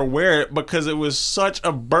bring it out or wear it because it was such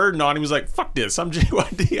a burden on him. He was like, fuck this, I'm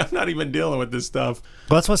JYD, I'm not even dealing with this stuff.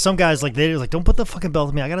 Well, that's what some guys they're like, don't put the fucking belt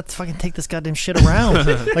on me, I gotta fucking take this goddamn shit around.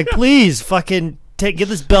 Like, please fucking get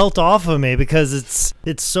this belt off of me because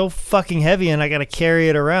it's so fucking heavy and I gotta carry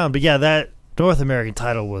it around. But yeah, that North American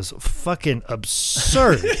title was fucking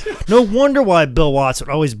absurd. No wonder why Bill Watts would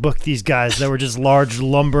always book these guys that were just large,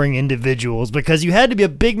 lumbering individuals, because you had to be a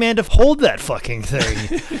big man to hold that fucking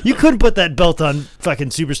thing. You couldn't put that belt on fucking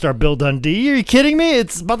Superstar Bill Dundee. Are you kidding me?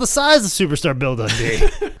 It's about the size of Superstar Bill Dundee.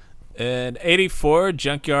 In 84,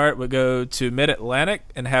 Junkyard would go to Mid-Atlantic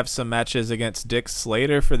and have some matches against Dick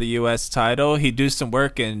Slater for the U.S. title. He'd do some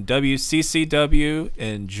work in WCCW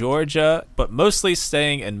in Georgia, but mostly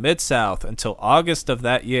staying in Mid-South until August of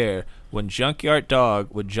that year when Junkyard Dog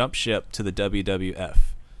would jump ship to the WWF.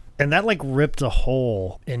 And that ripped a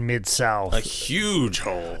hole in Mid-South. A huge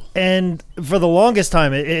hole. And for the longest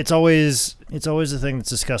time, it's always the thing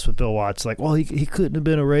that's discussed with Bill Watts. Like, well, he couldn't have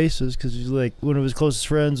been a racist because he's like, one of his closest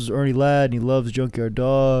friends was Ernie Ladd and he loves Junkyard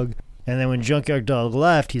Dog. And then when Junkyard Dog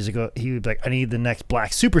left, he would be like, I need the next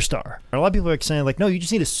black superstar. And a lot of people are saying, no, you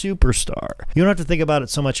just need a superstar. You don't have to think about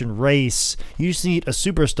it so much in race. You just need a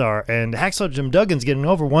superstar. And Hacksaw Jim Duggan's getting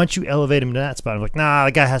over. Why don't you elevate him to that spot? I'm like, nah,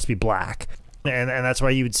 the guy has to be black. And that's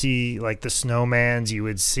why you would see the Snowmans, you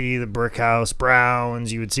would see the Brickhouse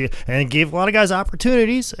Browns, you would see, and it gave a lot of guys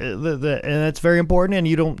opportunities, and that's very important.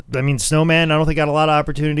 And Snowman, I don't think got a lot of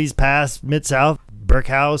opportunities past Mid-South.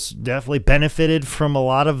 Brickhouse definitely benefited from a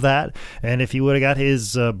lot of that, and if he would have got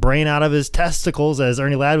his brain out of his testicles, as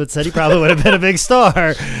Ernie Ladd would said, he probably would have been a big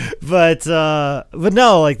star. But no,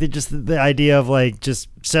 the idea of just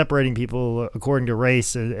separating people according to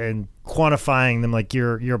race and quantifying them, like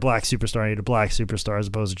you're a black superstar, I need a black superstar, as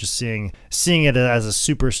opposed to just seeing it as a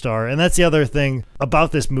superstar. And that's the other thing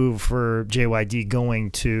about this move for JYD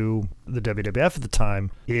going to the WWF at the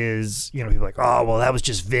time is, people are like, oh, well, that was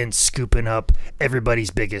just Vince scooping up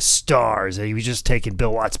everybody's biggest stars. He was just taking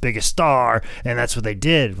Bill Watts' biggest star, and that's what they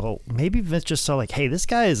did. Well, maybe Vince just saw hey, this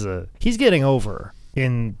guy he's getting over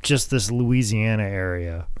in just this Louisiana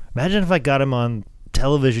area. Imagine if I got him on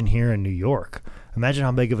television here in New York. Imagine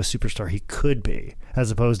how big of a superstar he could be,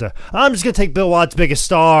 as opposed to, I'm just going to take Bill Watts' biggest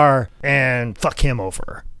star and fuck him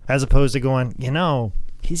over. As opposed to going,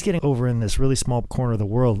 he's getting over in this really small corner of the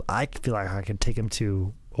world. I feel like I could take him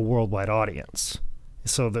to a worldwide audience.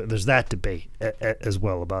 So there's that debate as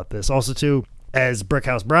well about this. Also, too, as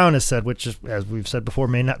Brickhouse Brown has said, which, as we've said before,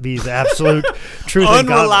 may not be the absolute truth.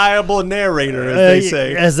 Unreliable narrator, as they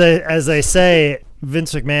say. As they say,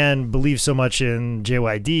 Vince McMahon believes so much in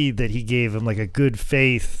JYD that he gave him a good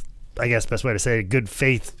faith, I guess best way to say it, good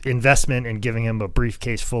faith investment in giving him a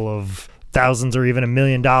briefcase full of thousands or even $1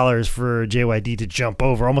 million for JYD to jump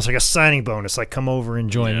over, almost like a signing bonus, come over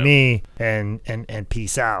and join me and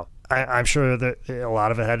peace out. I'm sure that a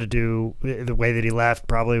lot of it had to do the way that he left.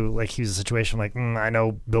 Probably he was in a situation I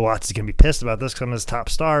know Bill Watts is going to be pissed about this because I'm his top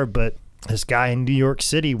star, but this guy in New York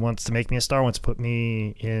City wants to make me a star, wants to put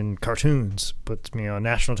me in cartoons, puts me on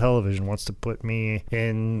national television, wants to put me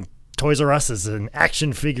in Toys R Us as an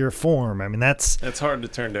action figure form. I mean, that's hard to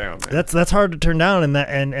turn down, man. That's hard to turn down,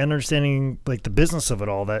 and understanding the business of it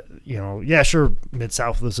all. That sure,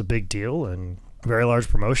 Mid-South was a big deal and very large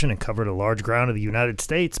promotion and covered a large ground of the United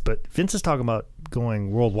States, but Vince is talking about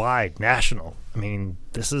going worldwide, national. I mean,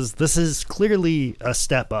 this is clearly a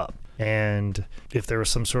step up. And if there was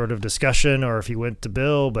some sort of discussion, or if he went to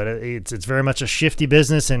Bill, but it's very much a shifty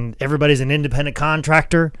business, and everybody's an independent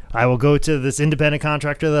contractor. I will go to this independent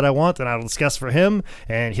contractor that I want, and I'll discuss for him,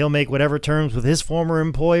 and he'll make whatever terms with his former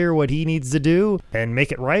employer what he needs to do and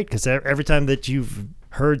make it right. Because every time that you've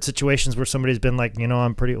heard situations where somebody's been like,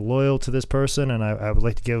 I'm pretty loyal to this person, and I would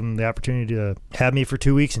like to give them the opportunity to have me for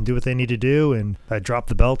 2 weeks and do what they need to do, and I drop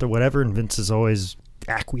the belt or whatever, and Vince is always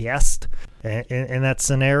acquiesced in that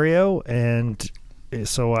scenario. And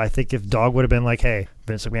so I think if Dog would have been like, hey,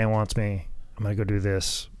 Vince McMahon wants me, I'm going to go do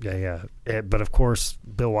this. Yeah. But of course,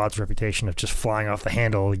 Bill Watts' reputation of just flying off the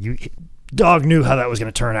handle, Dog knew how that was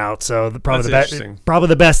going to turn out. So probably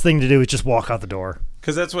the best thing to do is just walk out the door.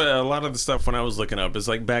 Because that's what a lot of the stuff when I was looking up is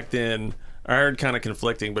like back then. I heard kind of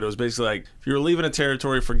conflicting, but it was basically like if you were leaving a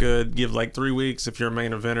territory for good, give like 3 weeks. If you're a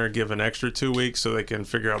main eventer, give an extra 2 weeks so they can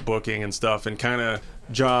figure out booking and stuff and kind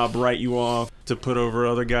of write you off to put over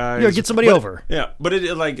other guys. Yeah, get somebody over. Yeah, but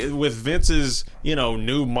it like with Vince's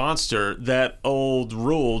new monster, that old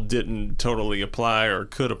rule didn't totally apply or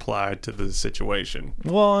could apply to the situation.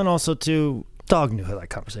 Well, and also too. Dog knew how that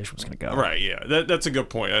conversation was going to go. Right, yeah. That's a good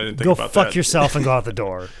point. I didn't think go about that. Go fuck yourself and go out the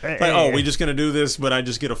door. Like, we just going to do this, but I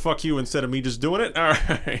just get a fuck you instead of me just doing it? All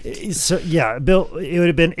right. So, yeah, Bill, it would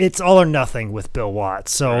have been, it's all or nothing with Bill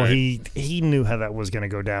Watts. So right. he knew how that was going to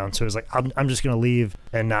go down. So it was like, I'm just going to leave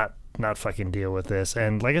and not fucking deal with this.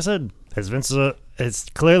 And like I said, as Vince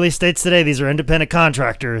it clearly states today, these are independent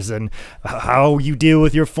contractors, and how you deal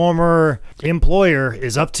with your former employer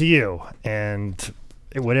is up to you. And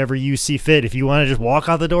whatever you see fit. If you want to just walk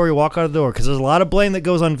out the door, you walk out the door. Because there's a lot of blame that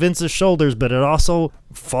goes on Vince's shoulders, but it also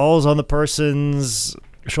falls on the person's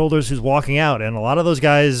shoulders who's walking out. And a lot of those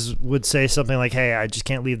guys would say something like, hey, I just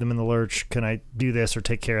can't leave them in the lurch. Can I do this or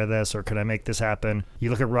take care of this, or can I make this happen? You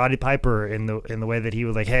look at Roddy Piper in the way that he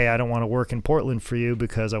was like, hey, I don't want to work in Portland for you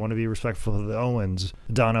because I want to be respectful of the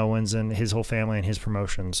Don Owens and his whole family and his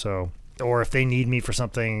promotion. So, or if they need me for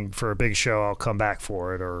something for a big show, I'll come back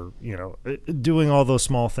for it. Or, doing all those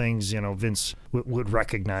small things, Vince would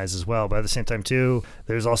recognize as well. But at the same time, too,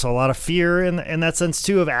 there's also a lot of fear in that sense,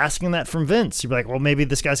 too, of asking that from Vince. You'd be like, well, maybe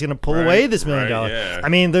this guy's going to pull away this $1 million. Yeah. I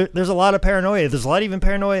mean, there's a lot of paranoia. There's a lot of even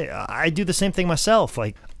paranoia. I do the same thing myself.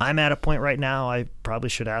 Like, I'm at a point right now, I probably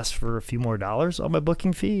should ask for a few more dollars on my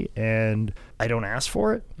booking fee, and I don't ask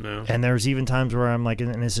for it. No. And there's even times where I'm like in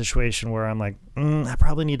a situation where I'm like, I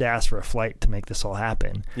probably need to ask for a flight to make this all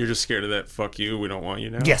happen. You're just scared of that, fuck you, we don't want you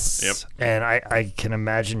now? Yes. Yep. And I can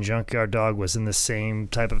imagine Junkyard Dog was in the same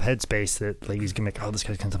type of headspace that like he's going to be like, oh, this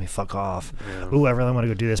guy's going to tell me fuck off. Yeah. Ooh, I really want to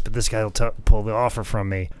go do this, but this guy will pull the offer from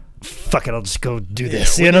me. Fuck it, I'll just go do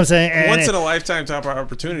this. You know what I'm saying? And once in a lifetime type of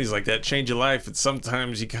opportunities like that change your life. It's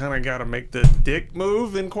sometimes you kind of got to make the dick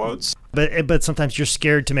move, in quotes. But sometimes you're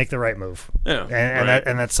scared to make the right move. Yeah,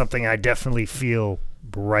 and that's something I definitely feel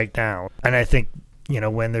right now. And I think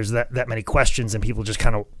when there's that many questions and people just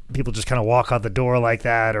kind of walk out the door like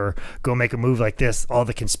that or go make a move like this, all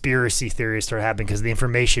the conspiracy theories start happening because the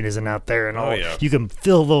information isn't out there, and you can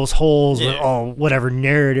fill those holes with all whatever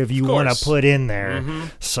narrative you want to put in there. Mm-hmm.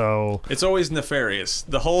 So it's always nefarious.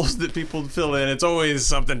 The holes that people fill in, it's always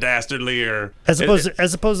something dastardly, or as opposed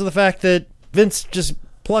to the fact that Vince just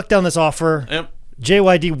plucked down this offer. Yep.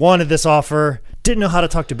 JYD wanted this offer, didn't know how to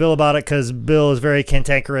talk to Bill about it because Bill is very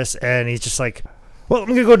cantankerous, and he's just like, well, I'm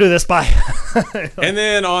going to go do this. Bye. And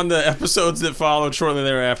then on the episodes that followed shortly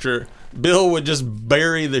thereafter, Bill would just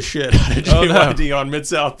bury the shit out of JYD on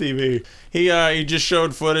Mid-South TV. He just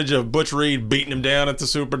showed footage of Butch Reed beating him down at the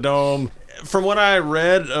Superdome. From what I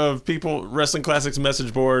read of people, Wrestling Classics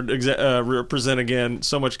message board present again,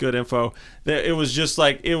 so much good info. That it was just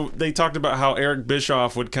like they talked about how Eric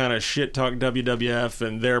Bischoff would kind of shit talk WWF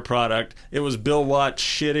and their product. It was Bill Watts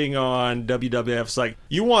shitting on WWF. It's like,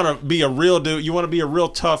 you want to be a real dude, you want to be a real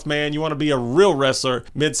tough man, you want to be a real wrestler,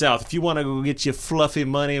 Mid-South. If you want to go get your fluffy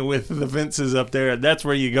money with the Vinces up there, that's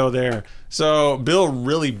where you go there. So Bill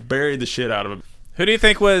really buried the shit out of him. Who do you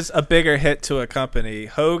think was a bigger hit to a company?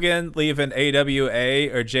 Hogan leaving AWA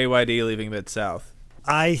or JYD leaving Mid-South?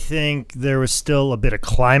 I think there was still a bit of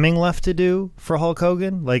climbing left to do for Hulk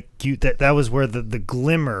Hogan. Like that was where the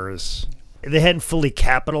glimmers, they hadn't fully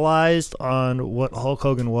capitalized on what Hulk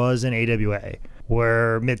Hogan was in AWA.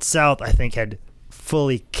 Where Mid-South, I think, had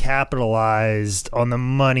fully capitalized on the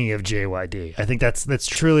money of JYD. I think that's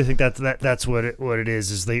truly think that's what it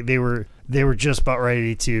is they were just about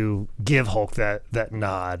ready to give Hulk that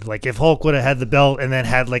nod. Like if Hulk would have had the belt and then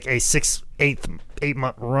had like a 8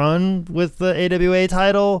 month run with the AWA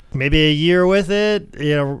title, maybe a year with it,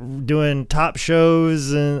 doing top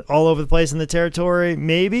shows and all over the place in the territory,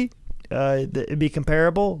 maybe it'd be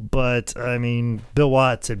comparable. But I mean, Bill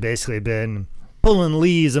Watts had basically been pulling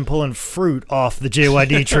leaves and pulling fruit off the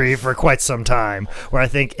JYD tree for quite some time, where I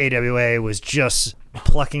think AWA was just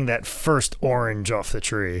plucking that first orange off the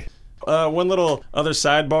tree. One little other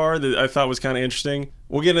sidebar that I thought was kind of interesting.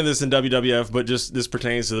 We'll get into this in WWF, but just this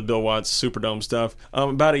pertains to the Bill Watts Superdome stuff.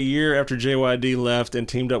 About a year after JYD left and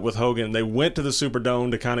teamed up with Hogan, they went to the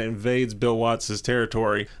Superdome to kind of invade Bill Watts'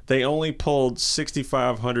 territory. They only pulled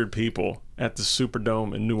 6,500 people at the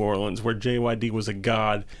Superdome in New Orleans, where JYD was a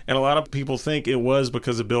god. And a lot of people think it was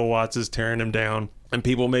because of Bill Watts' tearing him down, and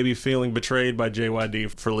people may be feeling betrayed by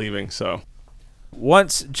JYD for leaving, so...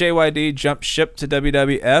 Once JYD jumped ship to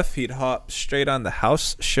WWF, he'd hop straight on the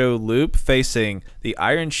house show loop, facing the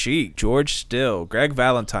Iron Sheik, George Still, Greg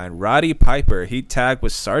Valentine, Roddy Piper. He'd tag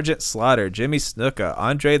with Sergeant Slaughter, Jimmy Snuka,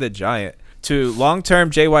 Andre the Giant. To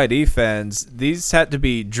long-term JYD fans, these had to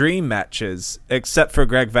be dream matches, except for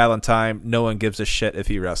Greg Valentine. No one gives a shit if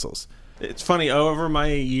he wrestles. It's funny, over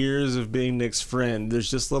my years of being Nick's friend,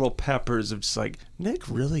 there's just little peppers of just like, Nick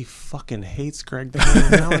really fucking hates Greg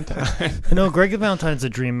Valentine. No, Greg Valentine's a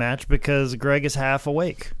dream match because Greg is half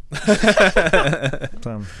awake. So,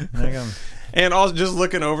 there you go. And also, just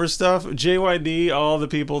looking over stuff, JYD, all the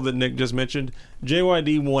people that Nick just mentioned,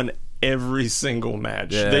 JYD won every single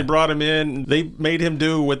match. Yeah. They brought him in, they made him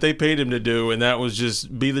do what they paid him to do, and that was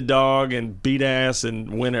just be the dog and beat ass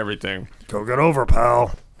and win everything. Go get over,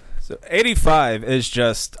 pal. So 85 is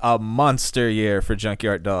just a monster year for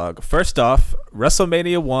Junkyard Dog. First off,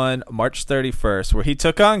 WrestleMania 1, March 31st, where he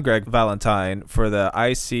took on Greg Valentine for the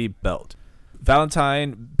IC belt.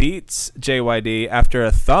 Valentine beats JYD after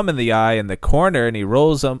a thumb in the eye in the corner, and he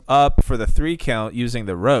rolls him up for the 3 count using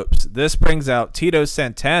the ropes. This brings out Tito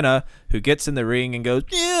Santana, who gets in the ring and goes,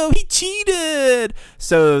 "Ew, he cheated!"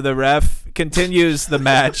 So the ref continues the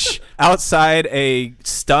match. Outside, a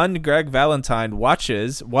stunned Greg Valentine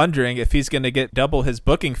watches, wondering if he's going to get double his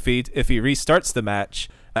booking fee if he restarts the match.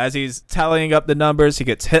 As he's tallying up the numbers, he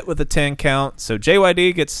gets hit with a 10 count. So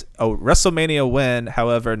JYD gets a WrestleMania win,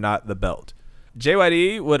 however, not the belt.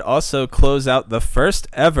 JYD would also close out the first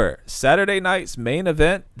ever Saturday night's main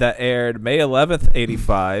event that aired May 11th,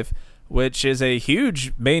 85, which is a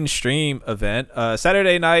huge mainstream event.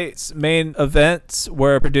 Saturday night's main events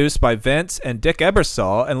were produced by Vince and Dick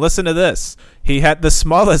Ebersol. And listen to this. He had the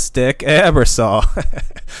smallest dick Ebersol.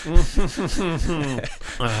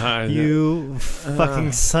 You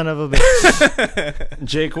fucking son of a bitch.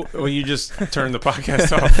 Jake, will you just turn the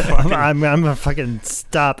podcast off? I'm gonna fucking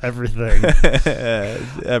stop everything.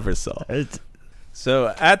 Ebersol.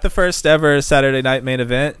 So, at the first ever Saturday night main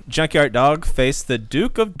event, Junkyard Dog faced the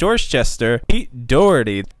Duke of Dorchester, Pete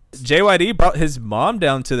Doherty. JYD brought his mom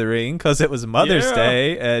down to the ring because it was Mother's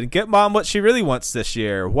Day, and get mom what she really wants this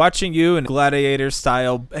year, watching you in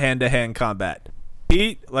gladiator-style hand-to-hand combat.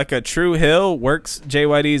 Pete, like a true heel, works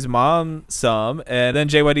JYD's mom some, and then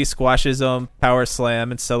JYD squashes him, power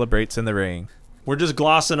slam, and celebrates in the ring. We're just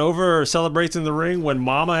glossing over or celebrating the ring when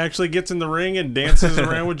Mama actually gets in the ring and dances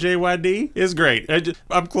around with JYD is great.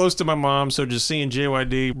 I'm close to my mom, so just seeing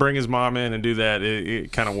JYD bring his mom in and do that,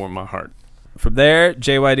 it kind of warmed my heart. From there,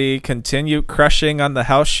 JYD continued crushing on the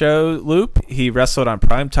house show loop. He wrestled on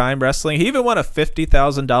Primetime Wrestling. He even won a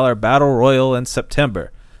 $50,000 Battle Royal in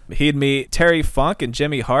September. He'd meet Terry Funk and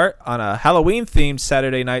Jimmy Hart on a Halloween-themed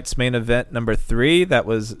Saturday night's main event number 3. That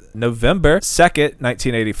was November 2nd,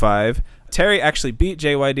 1985. Terry actually beat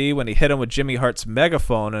JYD when he hit him with Jimmy Hart's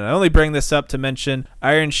megaphone, and I only bring this up to mention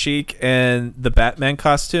Iron Sheik and the Batman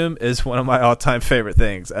costume is one of my all-time favorite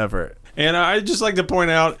things ever. And I'd just like to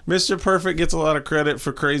point out, Mr. Perfect gets a lot of credit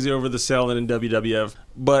for Crazy Over the Selling in WWF,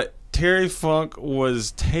 but Terry Funk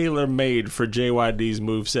was tailor-made for JYD's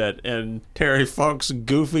moveset, and Terry Funk's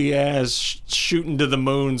goofy ass shooting to the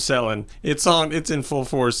moon selling. It's in full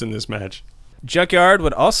force in this match. Junkyard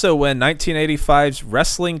would also win 1985's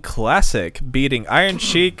Wrestling Classic, beating Iron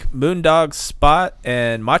Sheik, Moondog Spot,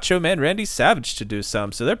 and Macho Man Randy Savage to do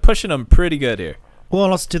some. So they're pushing them pretty good here. Well,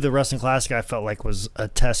 and also to the Wrestling Classic, I felt like was a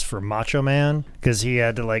test for Macho Man because he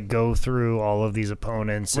had to like go through all of these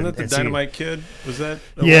opponents. Wasn't that the Dynamite Kid? Was that?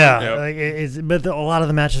 Yeah, Yep. Like a lot of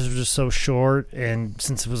the matches were just so short, and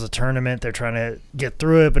since it was a tournament, they're trying to get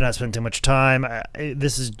through it but not spend too much time.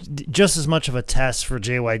 This is just as much of a test for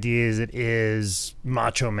JYD as it is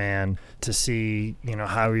Macho Man to see,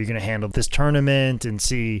 how are you going to handle this tournament and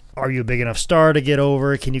see, are you a big enough star to get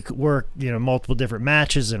over? Can you work, multiple different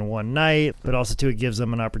matches in one night? But also, too, it gives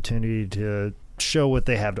them an opportunity to show what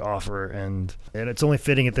they have to offer, and it's only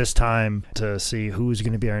fitting at this time to see who's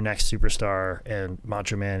going to be our next superstar, and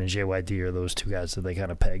Macho Man and JYD are those two guys that they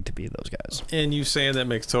kind of peg to be those guys. And you saying that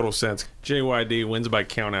makes total sense. JYD wins by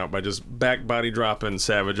count out by just back body dropping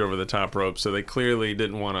Savage over the top rope, so they clearly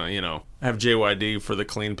didn't want to, have JYD for the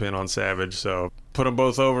clean pin on Savage, so put them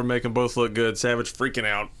both over, make them both look good. Savage freaking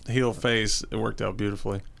out, heel face, it worked out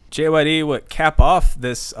beautifully. JYD would cap off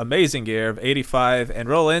this amazing year of 85 and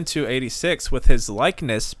roll into 86 with his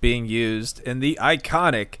likeness being used in the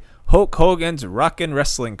iconic Hulk Hogan's Rockin'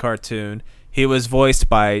 Wrestling cartoon. He was voiced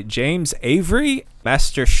by James Avery,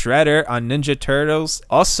 Master Shredder on Ninja Turtles,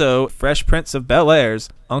 also Fresh Prince of Bel-Air's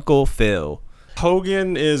Uncle Phil.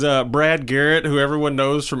 Hogan is Brad Garrett, who everyone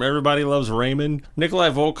knows from Everybody Loves Raymond. Nikolai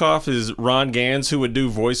Volkov is Ron Gans, who would do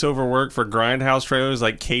voiceover work for Grindhouse trailers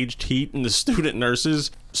like Caged Heat and The Student Nurses.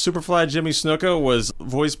 Superfly Jimmy Snuka was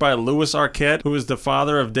voiced by Louis Arquette, who is the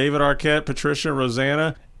father of David Arquette, Patricia,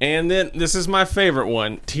 Rosanna. And then, this is my favorite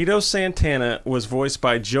one. Tito Santana was voiced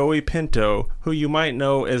by Joey Pinto, who you might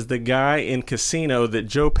know as the guy in Casino that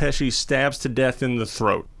Joe Pesci stabs to death in the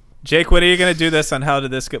throat. Jake, what are you going to do this on How Did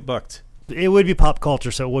This Get Booked? It would be pop culture,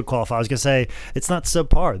 so it would qualify. I was going to say, it's not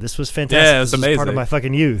subpar. This was fantastic. Yeah, it was this amazing. was part of my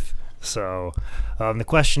fucking youth. So, the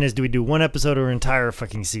question is, do we do one episode or an entire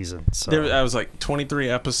fucking season? So. I was like 23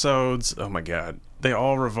 episodes. Oh my God. They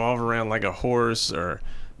all revolve around like a horse or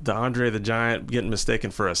the Andre the Giant getting mistaken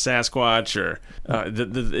for a Sasquatch, or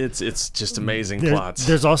it's just amazing plots.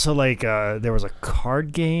 There's also like there was a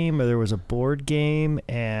card game or there was a board game,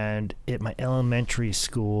 and at my elementary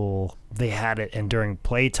school they had it, and during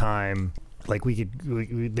playtime, like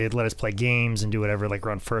they'd let us play games and do whatever, like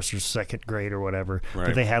around first or second grade or whatever. Right.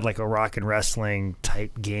 But they had like a rock and wrestling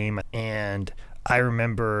type game, and I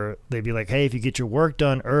remember they'd be like, hey, if you get your work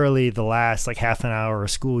done early, the last like half an hour of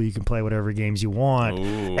school, you can play whatever games you want.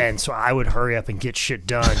 Ooh. And so I would hurry up and get shit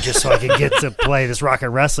done just so I could get to play this rock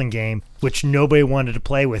and wrestling game, which nobody wanted to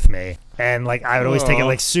play with me. And like I would always take it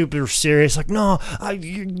like super serious, like, no,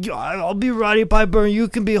 I'll be Roddy Piper, you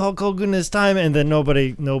can be Hulk Hogan this time. And then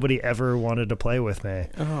nobody ever wanted to play with me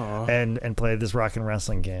and play this rock and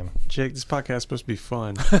wrestling game. Jake, this podcast is supposed to be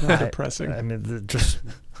fun, not depressing. I mean, just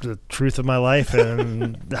the truth of my life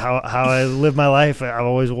and how I live my life. I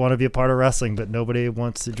always want to be a part of wrestling, but nobody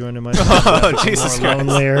wants to join in my Jesus Christ.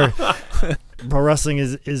 lonelier. Pro wrestling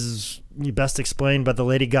is best explained by the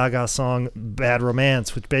Lady Gaga song Bad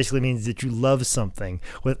Romance, which basically means that you love something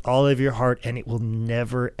with all of your heart and it will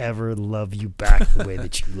never ever love you back the way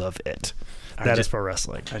that you love it. That is pro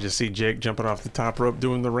wrestling. I just see Jake jumping off the top rope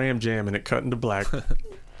doing the Ram Jam and it cutting to black.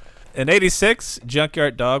 In 86,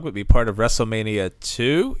 Junkyard Dog would be part of WrestleMania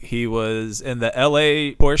 2. He was in the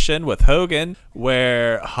LA portion with Hogan,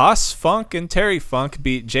 where Haas Funk and Terry Funk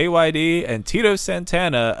beat JYD and Tito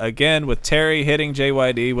Santana, again with Terry hitting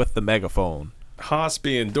JYD with the megaphone. Haas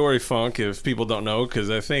being Dory Funk, if people don't know, because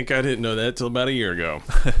I think I didn't know that till about a year ago.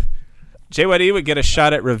 JYD would get a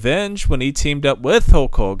shot at revenge when he teamed up with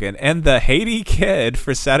Hulk Hogan and the Haiti Kid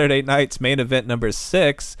for Saturday night's main event number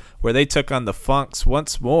 6, where they took on the Funks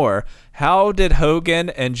once more. How did Hogan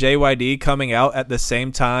and JYD coming out at the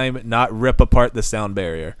same time not rip apart the sound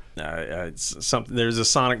barrier? It's something. There's a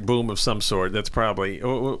sonic boom of some sort. That's probably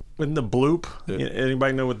in the bloop.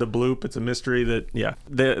 Anybody know what the bloop? It's a mystery.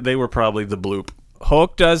 They were probably the bloop.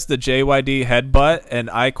 Hulk does the JYD headbutt, and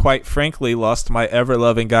I quite frankly lost my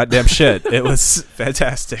ever-loving goddamn shit. It was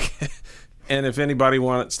fantastic. And if anybody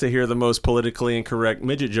wants to hear the most politically incorrect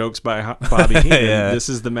midget jokes by Bobby Heenan, This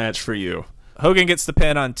is the match for you. Hogan gets the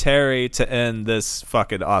pin on Terry to end this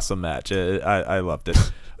fucking awesome match. I loved it.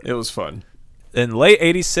 It was fun. In late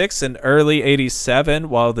 86 and early 87,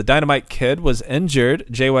 while the Dynamite Kid was injured,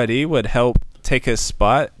 JYD would help take his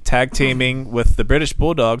spot, tag teaming with the British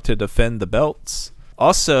Bulldog to defend the belts.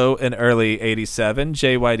 Also in early 87,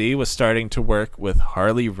 JYD was starting to work with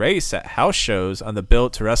Harley Race at house shows on the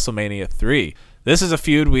build to WrestleMania 3. This is a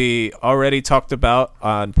feud we already talked about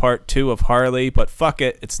on part 2 of Harley, but fuck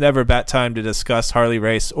it, it's never bad time to discuss Harley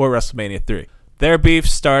Race or WrestleMania 3. Their beef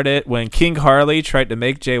started when King Harley tried to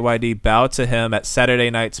make JYD bow to him at Saturday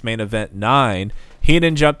night's main event 9.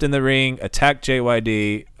 Heenan jumped in the ring, attacked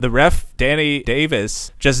JYD. The ref, Danny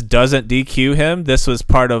Davis, just doesn't DQ him. This was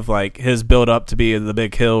part of like his build up to be the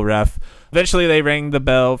big hill ref. Eventually they rang the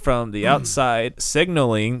bell from the outside,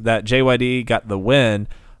 signaling that JYD got the win.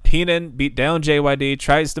 Heenan beat down JYD,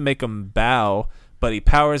 tries to make him bow, but he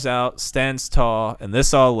powers out, stands tall, and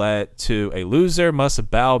this all led to a loser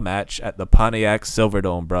must bow match at the Pontiac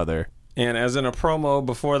Silverdome, brother. And as in a promo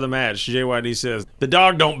before the match, JYD says, "The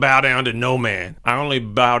dog don't bow down to no man. I only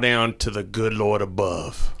bow down to the good Lord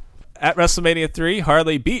above." At WrestleMania 3,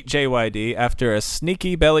 Harley beat JYD after a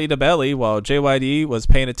sneaky belly-to-belly while JYD was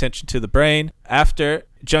paying attention to the brain. After,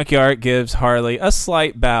 Junkyard gives Harley a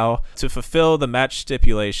slight bow to fulfill the match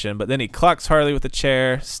stipulation, but then he clocks Harley with a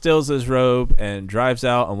chair, steals his robe, and drives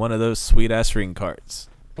out on one of those sweet-ass ring carts.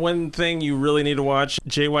 One thing you really need to watch,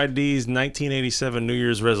 JYD's 1987 New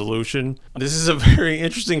Year's resolution. This is a very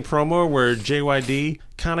interesting promo where JYD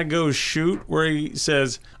kind of goes shoot, where he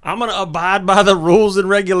says, I'm going to abide by the rules and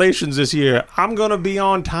regulations this year. I'm going to be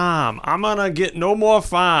on time. I'm going to get no more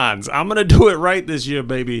fines. I'm going to do it right this year,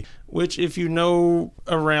 baby. Which, if you know,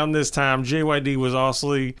 around this time, JYD was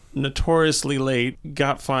also notoriously late,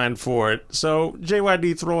 got fined for it. So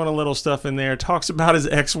JYD throwing a little stuff in there, talks about his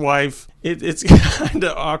ex-wife. It's kind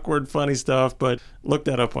of awkward, funny stuff, but look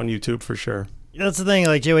that up on YouTube for sure. That's the thing.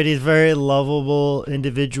 Like, JYD is a very lovable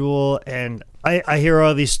individual, and I hear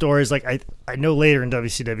all these stories. Like, I know later in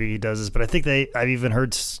WCW he does this, but I think I've even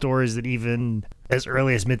heard stories that even as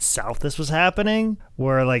early as Mid-South this was happening,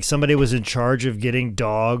 where like somebody was in charge of getting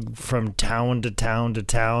Dog from town to town to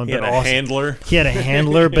town. He had a handler. He had a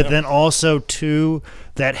handler, but then also too,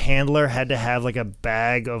 that handler had to have like a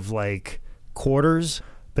bag of like quarters,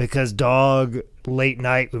 because Dog late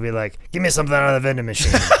night would be like, give me something out of the vending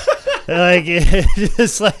machine. Like, it's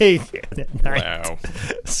just like Wow.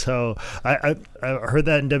 So I heard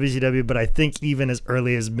that in WCW, but I think even as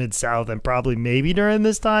early as Mid-South, and probably maybe during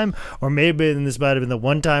this time, or maybe this might have been the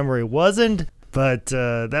one time where he wasn't, but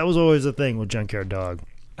that was always a thing with Junkyard Dog.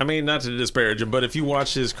 I mean, not to disparage him, but if you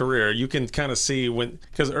watch his career, you can kind of see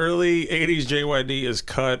because early 80s JYD is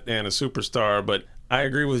cut and a superstar, but I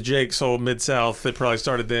agree with Jake's whole Mid-South. It probably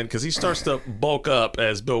started then, because he starts to bulk up,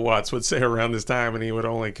 as Bill Watts would say, around this time, and he would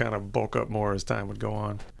only kind of bulk up more as time would go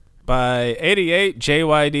on. By 88,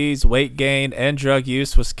 JYD's weight gain and drug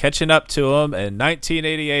use was catching up to him, and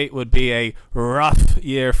 1988 would be a rough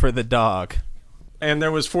year for the Dog. And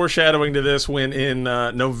there was foreshadowing to this when in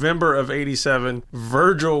November of 87,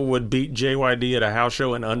 Virgil would beat JYD at a house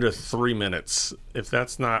show in under 3 minutes. If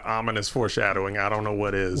that's not ominous foreshadowing, I don't know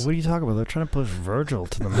what is. What are you talking about? They're trying to push Virgil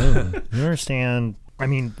to the moon. You understand? I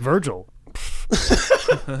mean, Virgil.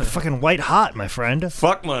 Fucking white hot, my friend.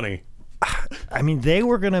 Fuck money. I mean, they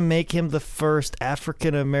were going to make him the first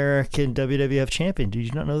African-American WWF champion. Did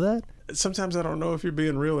you not know that? Sometimes I don't know if you're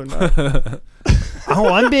being real or not.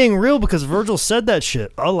 Oh, I'm being real because Virgil said that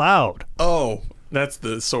shit aloud. Oh, that's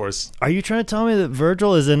the source. Are you trying to tell me that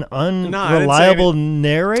Virgil is an I didn't say unreliable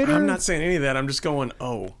narrator? I'm not saying any of that. I'm just going,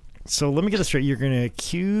 oh. So let me get this straight. You're going to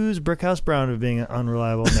accuse Brickhouse Brown of being an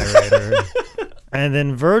unreliable narrator. And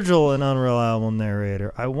then Virgil, an unreliable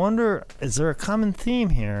narrator. I wonder, is there a common theme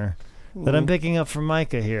here that I'm picking up from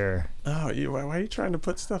Micah here? Oh, why are you trying to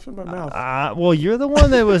put stuff in my mouth? Well, you're the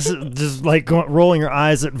one that was just like rolling your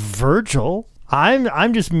eyes at Virgil.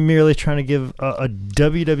 I'm just merely trying to give a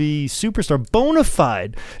WWE superstar, bona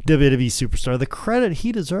fide WWE superstar, the credit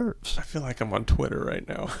he deserves. I feel like I'm on Twitter right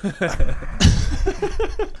now.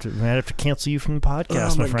 Might have to cancel you from the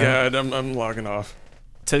podcast, Oh my my friend. God, I'm logging off.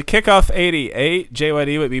 To kick off 88,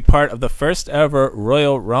 JYD would be part of the first ever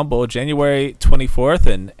Royal Rumble, January 24th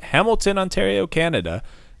in Hamilton, Ontario, Canada.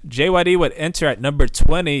 JYD would enter at number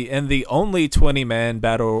 20 in the only 20-man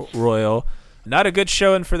Battle Royal. Not a good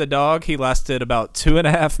showing for the Dog. He lasted about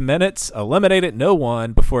 2.5 minutes, eliminated no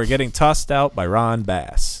one before getting tossed out by Ron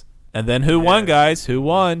Bass. And then who won, guys? Who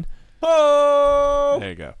won? Oh! There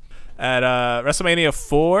you go. At WrestleMania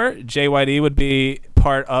 4, JYD would be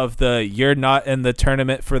part of the You're Not in the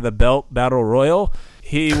Tournament for the Belt Battle Royal.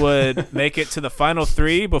 He would make it to the final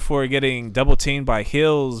 3 before getting double teamed by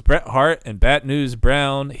heels Bret Hart and Bad News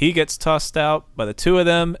Brown. He gets tossed out by the two of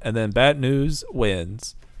them, and then Bad News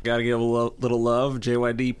wins. Gotta give a little love.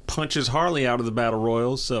 JYD punches Harley out of the Battle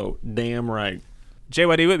Royal, so damn right.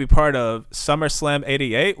 JYD would be part of SummerSlam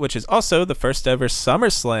 88, which is also the first ever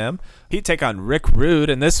SummerSlam. He'd take on Rick Rude,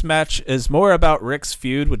 and this match is more about Rick's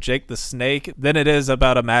feud with Jake the Snake than it is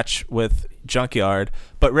about a match with Junkyard.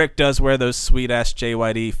 But Rick does wear those sweet-ass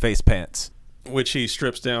JYD face pants. Which he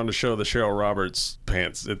strips down to show the Cheryl Roberts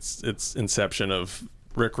pants. It's inception of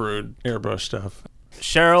Rick Rude airbrush stuff.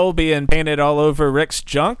 Cheryl, being painted all over Rick's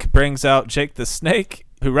junk, brings out Jake the Snake,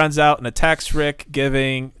 who runs out and attacks Rick,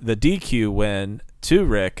 giving the DQ win to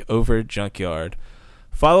Rick over Junkyard.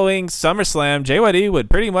 Following SummerSlam, JYD would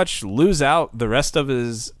pretty much lose out the rest of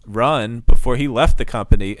his run before he left the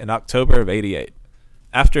company in October of 88.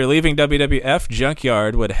 After leaving WWF,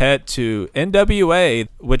 Junkyard would head to NWA,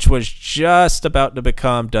 which was just about to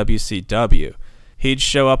become WCW. He'd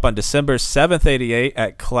show up on December 7th, 88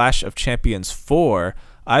 at Clash of Champions 4.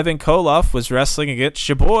 Ivan Koloff was wrestling against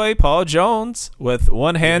your boy, Paul Jones, with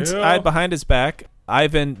one hand tied behind his back.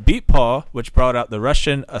 Ivan beat Paul, which brought out the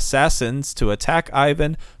Russian assassins to attack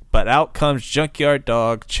Ivan, but out comes Junkyard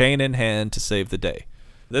Dog, chain in hand, to save the day.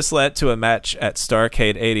 This led to a match at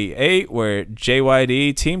Starrcade 88 where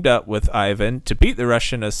JYD teamed up with Ivan to beat the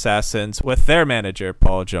Russian assassins with their manager,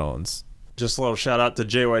 Paul Jones. Just a little shout out to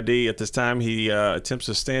JYD. At this time, he attempts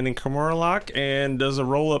a standing Kimura lock and does a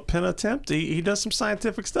roll-up pin attempt. He does some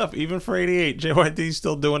scientific stuff. Even for 88, JYD's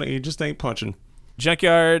still doing it. He just ain't punching.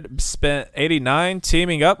 Junkyard spent 89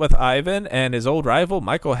 teaming up with Ivan and his old rival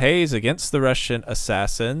Michael Hayes against the Russian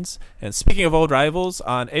Assassins. And speaking of old rivals,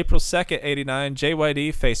 on April 2nd, 89,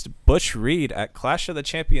 JYD faced Butch Reed at Clash of the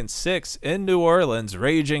Champions 6 in New Orleans,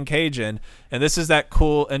 Raging Cajun. And this is that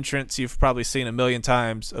cool entrance you've probably seen a million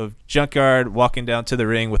times of Junkyard walking down to the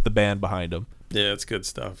ring with the band behind him. Yeah, it's good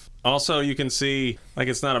stuff. Also, you can see, like,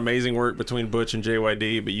 it's not amazing work between Butch and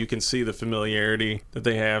JYD, but you can see the familiarity that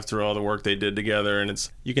they have through all the work they did together, and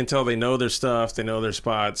you can tell they know their stuff, they know their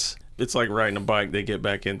spots. It's like riding a bike, they get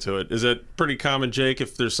back into it. Is it pretty common, Jake,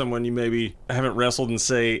 if there's someone you maybe haven't wrestled in,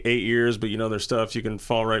 say, 8 years, but you know their stuff, you can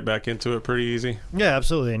fall right back into it pretty easy? Yeah,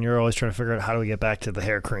 absolutely, and you're always trying to figure out how do we get back to the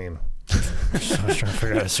hair cream. So I was trying to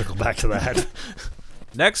figure out how to circle back to that.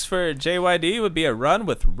 Next for JYD would be a run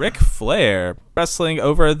with Ric Flair, wrestling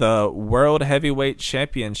over the World Heavyweight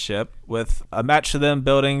Championship, with a match of them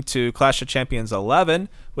building to Clash of Champions 11,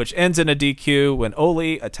 which ends in a DQ when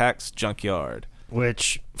Ole attacks Junkyard.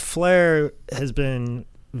 Which Flair has been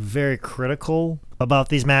very critical about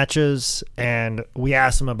these matches, and we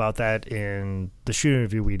asked him about that in the shoot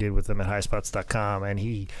interview we did with him at highspots.com, and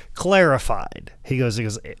he clarified. He goes,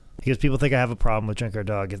 people think I have a problem with Junkyard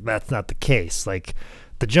Dog. That's not the case. Like,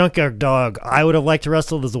 the Junkyard Dog I would have liked to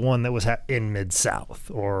wrestle is the one that was in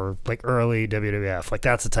Mid-South or like early WWF. Like,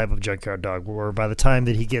 that's the type of Junkyard Dog where by the time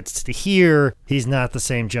that he gets to here, he's not the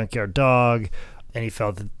same Junkyard Dog. And he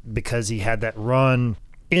felt that because he had that run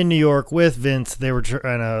in New York with Vince, they were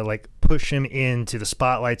trying to like push him into the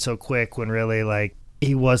spotlight so quick when really like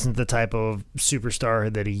he wasn't the type of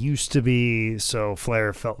superstar that he used to be. So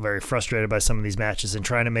Flair felt very frustrated by some of these matches and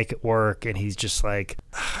trying to make it work. And he's just like,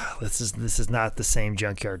 this is not the same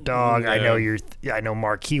Junkyard Dog. Yeah. I know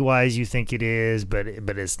marquee wise you think it is, but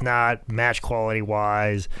it's not. Match quality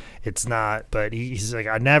wise, it's not. But he's like,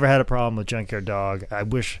 I never had a problem with Junkyard Dog. I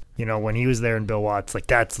wish, when he was there in Bill Watts, like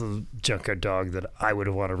that's the Junkyard Dog that I would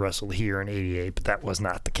have wanted to wrestle here in '88, but that was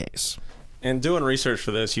not the case. And doing research for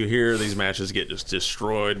this, you hear these matches get just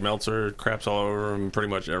destroyed. Meltzer craps all over them. Pretty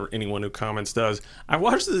much anyone who comments does. I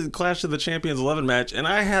watched the Clash of the Champions 11 match, and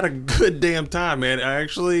I had a good damn time, man.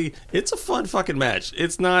 It's a fun fucking match.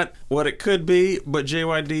 It's not what it could be, but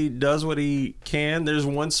JYD does what he can. There's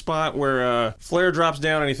one spot where Flair drops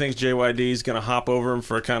down, and he thinks JYD's going to hop over him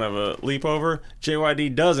for a kind of a leap over.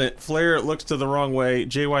 JYD doesn't. Flair looks to the wrong way.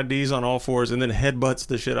 JYD's on all fours, and then headbutts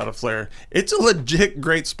the shit out of Flair. It's a legit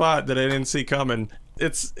great spot that I didn't see coming.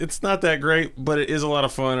 It's not that great, but it is a lot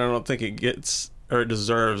of fun. I don't think it gets or it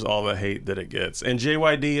deserves all the hate that it gets. And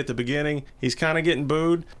JYD at the beginning, he's kind of getting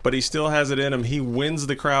booed, but he still has it in him. He wins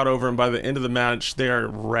the crowd over, and by the end of the match, they are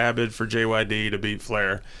rabid for JYD to beat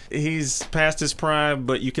Flair. He's past his prime,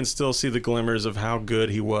 but you can still see the glimmers of how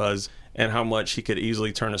good he was and how much he could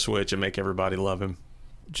easily turn a switch and make everybody love him.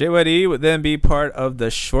 JYD would then be part of the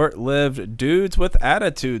short-lived Dudes with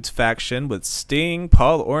Attitudes faction with Sting,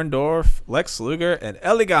 Paul Orndorff, Lex Luger, and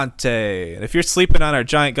Elegante. And if you're sleeping on our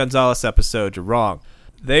Giant Gonzalez episode, you're wrong.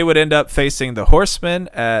 They would end up facing the Horsemen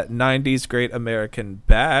at 90's Great American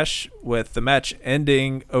Bash, with the match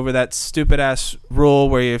ending over that stupid-ass rule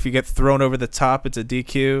where if you get thrown over the top, it's a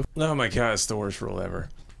DQ. Oh my God, it's the worst rule ever.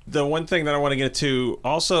 The one thing that I want to get to,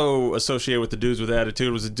 also associated with the Dudes with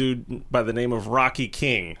Attitude, was a dude by the name of Rocky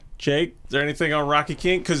King. Jake, is there anything on Rocky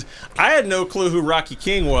King? Because I had no clue who Rocky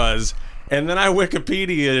King was, and then I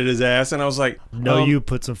Wikipedia'd his ass, and I was like, you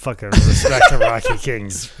put some fucking respect on Rocky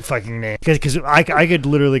King's fucking name. Because I could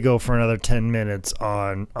literally go for another 10 minutes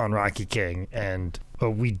on Rocky King,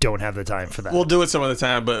 but we don't have the time for that. We'll do it some other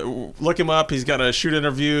time, but look him up. He's got a shoot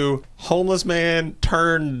interview. Homeless man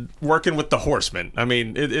turned working with the Horsemen. I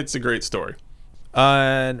mean, it's a great story.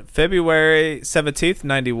 On February 17th,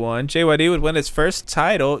 91, JYD would win his first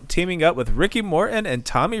title, teaming up with Ricky Morton and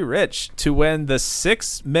Tommy Rich to win the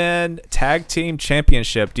 6-man tag team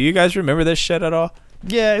championship. Do you guys remember this shit at all?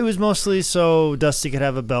 Yeah, it was mostly so Dusty could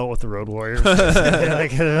have a belt with the Road Warriors.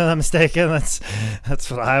 Like, if I'm not mistaken, that's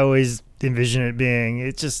what I always envision it being.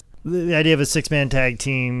 It's just the idea of a 6-man tag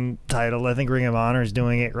team title. I think Ring of Honor is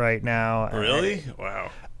doing it right now. Really? Wow.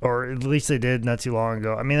 Or at least they did not too long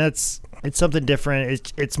ago. I mean, it's something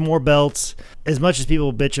different. It's more belts. As much as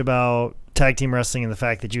people bitch about tag team wrestling and the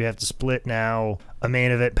fact that you have to split now a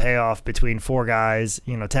main event payoff between 4 guys,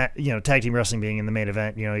 tag team wrestling being in the main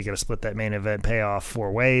event, you got to split that main event payoff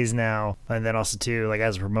 4 ways now. And then also too, like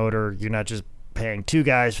as a promoter, you're not just paying 2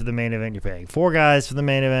 guys for the main event, you're paying 4 guys for the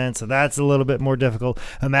main event, so that's a little bit more difficult.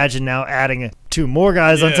 Imagine now adding 2 more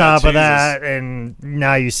guys on Yeah, top of Jesus. that, and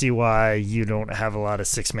now you see why you don't have a lot of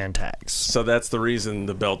 6-man tags. So that's the reason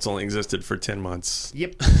the belts only existed for 10 months.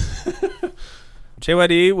 Yep.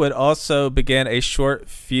 JYD would also begin a short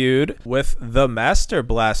feud with the Master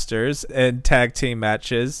Blasters in tag team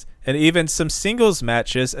matches and even some singles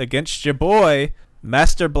matches against your boy,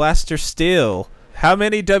 Master Blaster Steel. How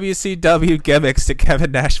many WCW gimmicks did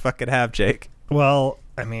Kevin Nash fucking have, Jake? Well,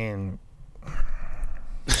 I mean,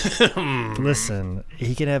 listen,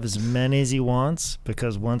 he can have as many as he wants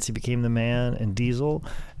because once he became the Man and Diesel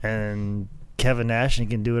and Kevin Nash, and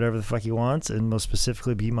he can do whatever the fuck he wants, and most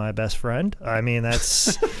specifically be my best friend. I mean,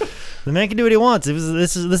 that's the man can do what he wants.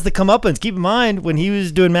 This is the comeuppance. Keep in mind, when he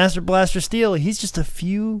was doing Master Blaster Steel, he's just a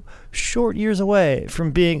few short years away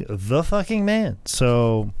from being the fucking man.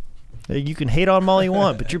 So you can hate on him all you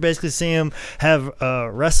want, but you're basically seeing him have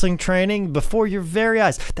wrestling training before your very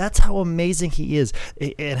eyes. That's how amazing he is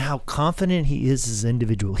and how confident he is as an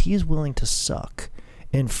individual. He is willing to suck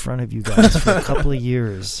in front of you guys for a couple of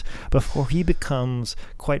years before he becomes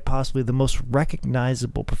quite possibly the most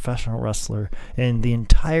recognizable professional wrestler in the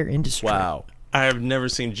entire industry. Wow. I have never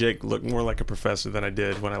seen Jake look more like a professor than I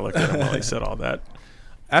did when I looked at him while he said all that.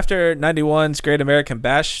 After 91's Great American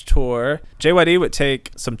Bash tour, JYD would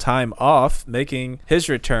take some time off, making his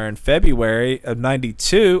return February of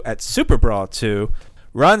 92 at Super Brawl 2.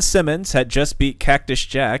 Ron Simmons had just beat Cactus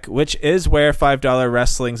Jack, which is where $5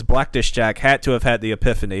 Wrestling's Blackdish Jack had to have had the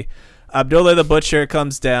epiphany. Abdullah the Butcher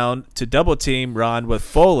comes down to double team Ron with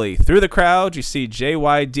Foley. Through the crowd, you see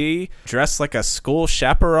JYD dressed like a school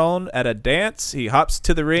chaperone at a dance. He hops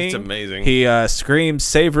to the ring. It's amazing. He screams,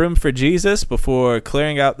 "Save room for Jesus," before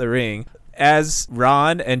clearing out the ring. As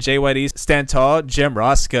Ron and JYD stand tall, Jim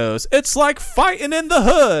Ross goes, "It's like fighting in the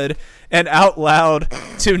hood." And out loud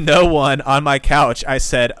to no one on my couch, I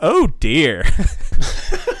said, "Oh dear."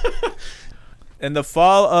 In the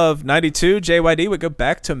fall of 92, JYD would go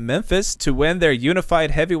back to Memphis to win their unified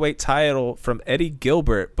heavyweight title from Eddie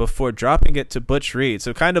Gilbert before dropping it to Butch Reed.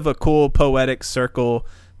 So kind of a cool poetic circle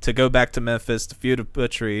to go back to Memphis to feud with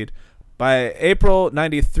Butch Reed. By April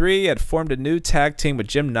 93, had formed a new tag team with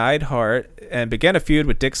Jim Neidhart and began a feud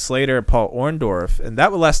with Dick Slater and Paul Orndorff, and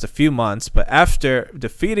that would last a few months. But after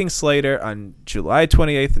defeating Slater on July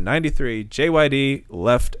 28th, 93, JYD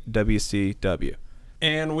left WCW.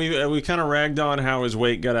 And we kind of ragged on how his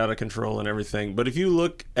weight got out of control and everything. But if you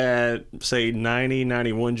look at, say, 90,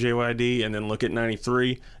 91 JYD and then look at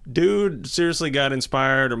 93, dude seriously got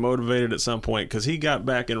inspired or motivated at some point because he got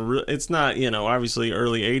back in... it's not, obviously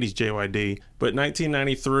early 80s JYD, but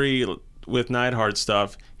 1993 with Neidhart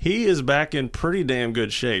stuff, he is back in pretty damn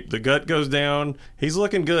good shape. The gut goes down. He's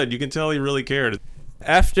looking good. You can tell he really cared.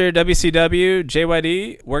 After WCW,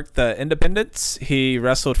 JYD worked the independents. He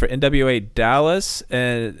wrestled for NWA Dallas.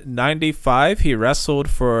 In 95, he wrestled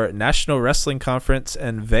for National Wrestling Conference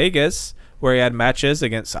in Vegas, where he had matches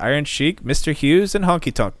against Iron Sheik, Mr. Hughes, and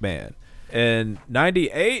Honky Tonk Man. In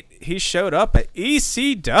 98, he showed up at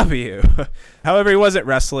ECW. However, he wasn't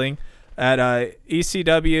wrestling at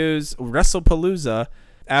ECW's WrestlePalooza.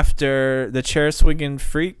 After the Chair Swinging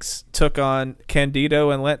Freaks took on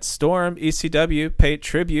Candido and Lance Storm, ECW paid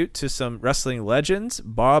tribute to some wrestling legends,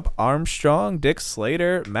 Bob Armstrong, Dick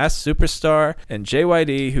Slater, Mass Superstar, and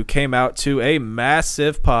JYD, who came out to a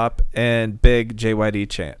massive pop and big JYD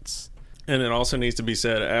chants. And it also needs to be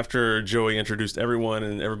said, after Joey introduced everyone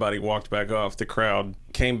and everybody walked back off, the crowd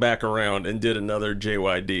came back around and did another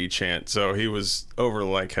JYD chant. So he was over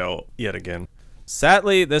like hell yet again.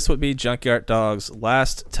 Sadly, this would be Junkyard Dog's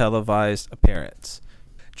last televised appearance.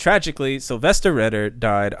 Tragically, Sylvester Ritter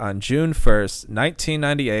died on June 1st,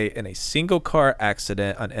 1998 in a single-car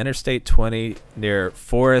accident on Interstate 20 near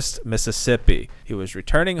Forest, Mississippi. He was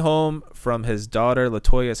returning home from his daughter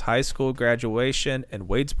LaToya's high school graduation in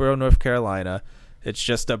Wadesboro, North Carolina. It's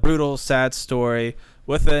just a brutal, sad story.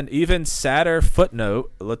 With an even sadder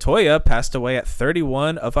footnote, LaToya passed away at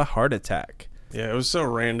 31 of a heart attack. Yeah, it was so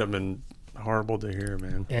random and horrible to hear,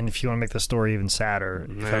 man. And if you want to make the story even sadder,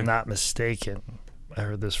 if I'm not mistaken, I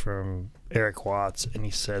heard this from Eric Watts, and he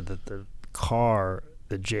said that the car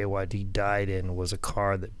that JYD died in was a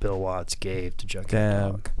car that Bill Watts gave to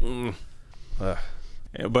Junkyard Dog.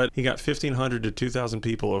 Yeah, but he got 1,500 to 2,000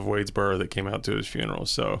 people of Wadesboro that came out to his funeral,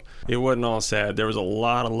 so it wasn't all sad. There was a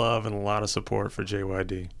lot of love and a lot of support for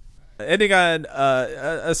JYD. Ending on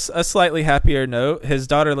a slightly happier note, his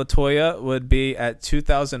daughter LaToya would be at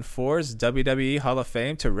 2004's WWE Hall of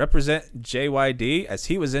Fame to represent JYD as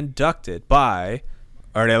he was inducted by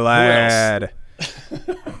Artie Ladd.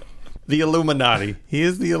 The Illuminati. He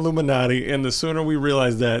is the Illuminati, and the sooner we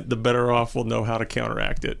realize that, the better off we'll know how to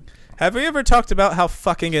counteract it. Have we ever talked about how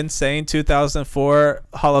fucking insane 2004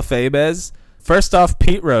 Hall of Fame is? First off,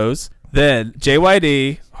 Pete Rose, then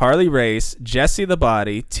JYD, Harley Race, Jesse the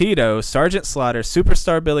Body, Tito, Sergeant Slaughter,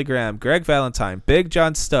 Superstar Billy Graham, Greg Valentine, Big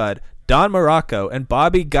John Studd, Don Morocco, and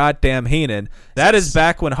Bobby Goddamn Heenan. That is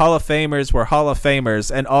back when Hall of Famers were Hall of Famers,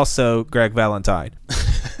 and also Greg Valentine.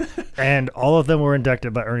 And all of them were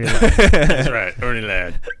inducted by Ernie Ladd. That's right, Ernie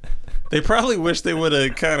Ladd. They probably wish they would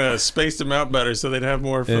have kind of spaced them out better so they'd have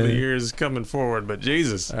more for the years coming forward, but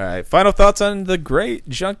Jesus. All right, final thoughts on the great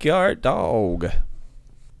Junkyard Dog.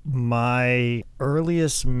 My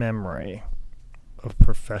earliest memory of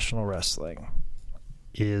professional wrestling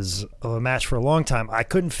is of a match for a long time. I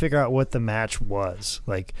couldn't figure out what the match was.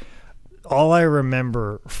 Like, all I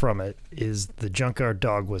remember from it is the Junkyard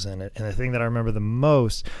Dog was in it. And the thing that I remember the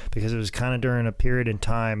most, because it was kind of during a period in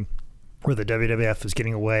time where the WWF was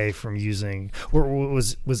getting away from using, or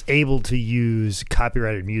was able to use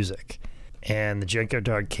copyrighted music. And the Junkyard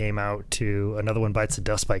Dog came out to Another One Bites the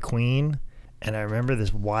Dust by Queen. And I remember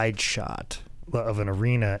this wide shot of an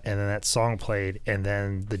arena, and then that song played, and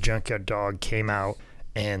then the Junkyard Dog came out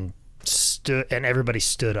and stood, and everybody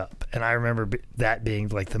stood up. And I remember that being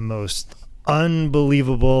like the most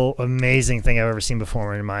unbelievable, amazing thing I've ever seen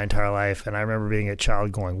before in my entire life. And I remember being a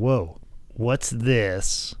child going, whoa, what's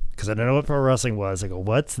this? Because I don't know what pro wrestling was. I go,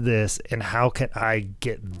 what's this? And how can I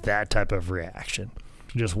get that type of reaction?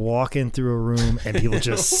 Just walk in through a room and people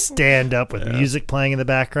just stand up with music playing in the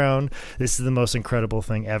background. This is the most incredible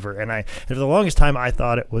thing ever. And for the longest time, I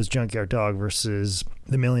thought it was Junkyard Dog versus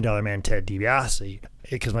the $1 Million Man, Ted DiBiase.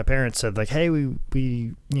 Because my parents said, like, hey, we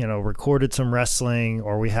recorded some wrestling,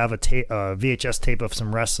 or we have a VHS tape of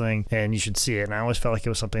some wrestling, and you should see it. And I always felt like it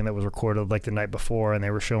was something that was recorded like the night before, and they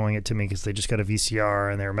were showing it to me because they just got a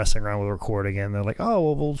VCR and they were messing around with recording it. And they're like, oh,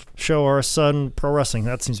 well, we'll show our son pro wrestling.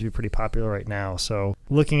 That seems to be pretty popular right now. So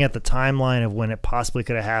looking at the timeline of when it possibly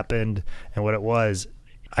could have happened and what it was,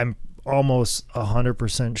 I'm almost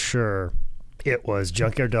 100% sure it was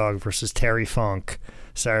Junkyard Dog versus Terry Funk,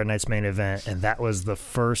 Saturday Night's Main Event, and that was the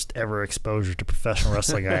first ever exposure to professional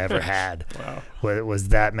wrestling I ever had. Wow. Well, it was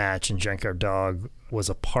that match, and Junkyard Dog was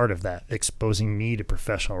a part of that, exposing me to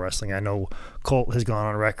professional wrestling. I know Colt has gone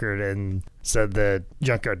on record and said that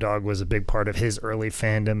Junkyard Dog was a big part of his early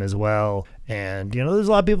fandom as well. And, there's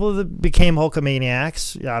a lot of people that became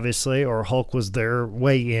Hulkamaniacs, obviously, or Hulk was their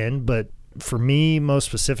way in, but for me, most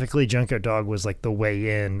specifically, Junkyard Dog was like the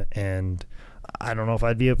way in, and I don't know if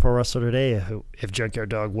I'd be a pro wrestler today if Junkyard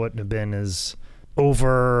Dog wouldn't have been as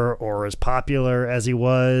over or as popular as he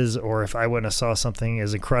was, or if I wouldn't have saw something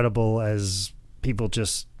as incredible as people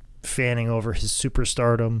just fanning over his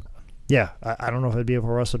superstardom. Yeah, I don't know if I'd be a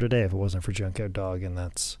pro wrestler today if it wasn't for Junkyard Dog, and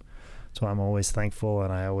that's why I'm always thankful,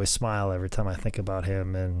 and I always smile every time I think about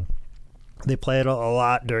him. And they play it a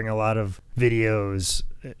lot during a lot of videos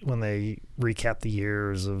when they recap the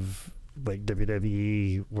years of like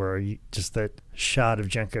WWE, where just that shot of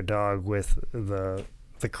Junkyard Dog with the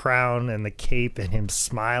crown and the cape and him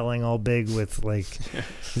smiling all big with like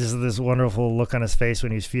just this wonderful look on his face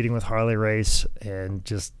when he was feuding with Harley Race, and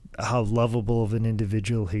just how lovable of an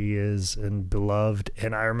individual he is and beloved.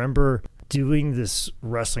 And I remember doing this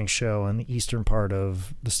wrestling show in the eastern part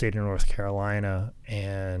of the state of North Carolina,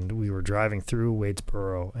 and we were driving through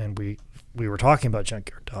Wadesboro, and we were talking about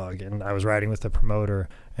Junkyard Dog, and I was riding with the promoter,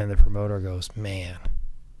 and the promoter goes, man,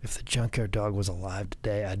 if the Junkyard Dog was alive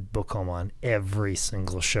today, I'd book him on every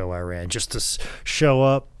single show I ran, just to show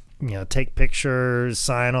up, take pictures,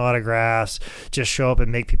 sign autographs, just show up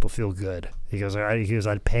and make people feel good. He goes,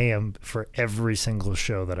 I'd pay him for every single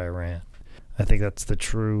show that I ran. I think that's the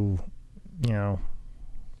true, the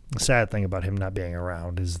sad thing about him not being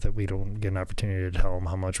around is that we don't get an opportunity to tell him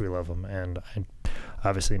how much we love him. And I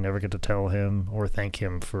obviously never get to tell him or thank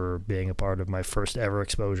him for being a part of my first ever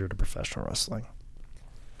exposure to professional wrestling.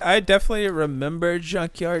 I definitely remember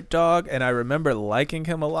Junkyard Dog, and I remember liking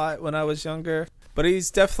him a lot when I was younger. But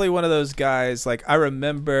he's definitely one of those guys, like, I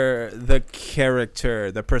remember the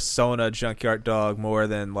character, the persona Junkyard Dog more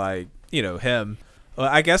than, like, him. Well,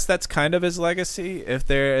 I guess that's kind of his legacy. If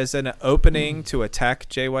there is an opening to attack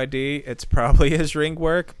JYD, it's probably his ring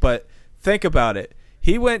work. But think about it.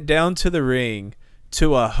 He went down to the ring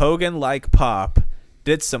to a Hogan-like pop,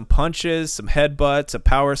 did some punches, some headbutts, a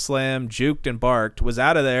power slam, juked and barked, was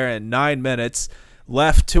out of there in 9 minutes,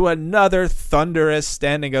 left to another thunderous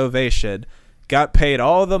standing ovation, got paid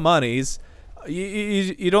all the monies.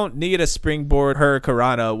 You don't need a springboard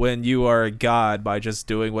hurricanrana when you are a god by just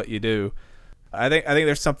doing what you do. I think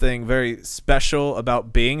there's something very special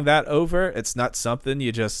about being that over. It's not something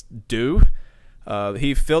you just do.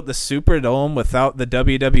 He filled the Superdome without the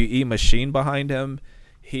WWE machine behind him.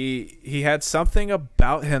 he had something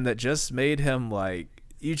about him that just made him like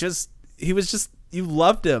you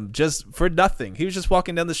loved him just for nothing. He was just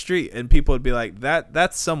walking down the street and people would be like,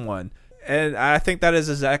 that's someone. And I think that is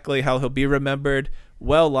exactly how he'll be remembered.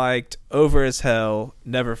 Well liked, over as hell,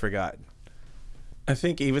 never forgotten. I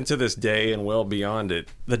think even to this day and well beyond it,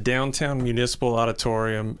 the Downtown Municipal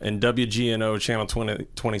Auditorium and WGNO Channel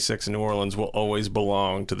 26 in New Orleans will always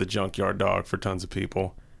belong to the Junkyard Dog for tons of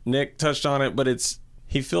people. Nick touched on it, but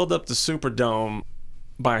he filled up the Superdome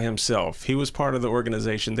by himself. He was part of the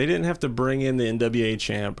organization. They didn't have to bring in the NWA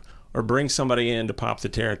champ or bring somebody in to pop the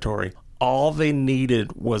territory. All they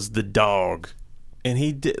needed was the dog. And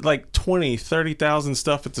he did like 20, 30,000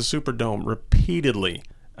 stuff at the Superdome repeatedly.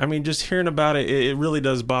 I mean, just hearing about it, it really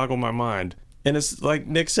does boggle my mind. And it's like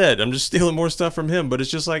Nick said, I'm just stealing more stuff from him, but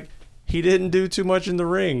it's just like he didn't do too much in the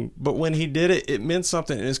ring. But when he did it, it meant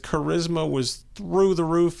something. And his charisma was through the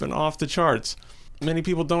roof and off the charts. Many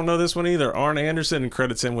people don't know this one either. Arn Anderson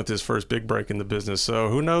credits him with his first big break in the business. So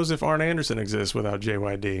who knows if Arn Anderson exists without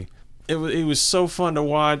JYD. It was so fun to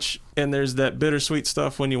watch. And there's that bittersweet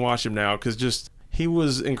stuff when you watch him now, because just he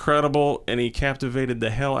was incredible and he captivated the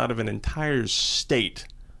hell out of an entire state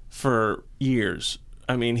for years.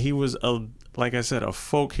 I mean, he was like I said, a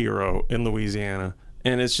folk hero in Louisiana.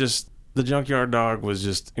 And it's just, the Junkyard Dog was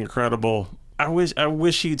just incredible. I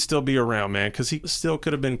wish he'd still be around, man, because he still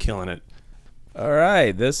could have been killing it. All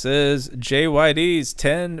right, this is JYD's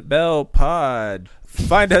 10 Bell Pod.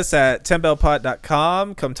 Find us at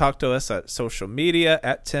 10bellpod.com. Come talk to us at social media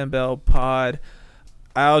at 10bellpod.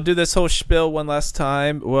 I'll do this whole spiel one last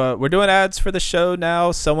time. We're doing ads for the show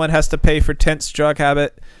now. Someone has to pay for Tent's drug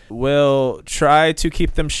habit. We'll try to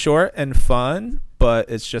keep them short and fun, but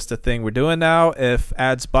it's just a thing we're doing now. If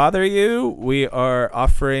ads bother you, we are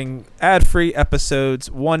offering ad-free episodes,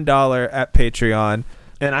 $1 at Patreon.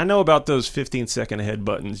 And I know about those 15-second ahead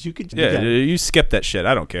buttons. You skip that shit.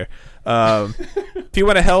 I don't care. If you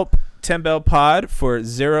want to help 10 Bell Pod for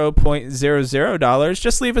 $0.00,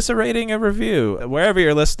 just leave us a rating and review. Wherever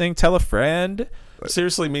you're listening, tell a friend.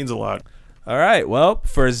 Seriously means a lot. All right. Well,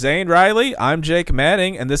 for Zane Riley, I'm Jake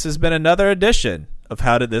Manning, and this has been another edition of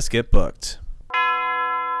How Did This Get Booked?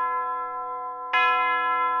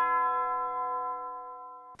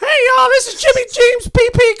 Hey y'all, this is Jimmy James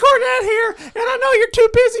PP Cornette here, and I know you're too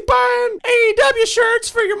busy buying AEW shirts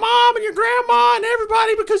for your mom and your grandma and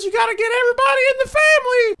everybody because you gotta get everybody in the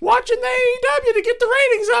family watching the AEW to get the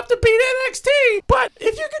ratings up to beat NXT. But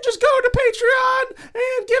if you could just go to Patreon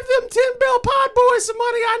and give them 10 Bell Pod Boys some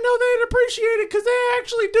money, I know they'd appreciate it because they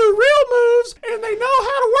actually do real moves and they know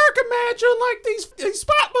how to work a match unlike these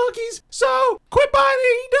spot monkeys. So quit buying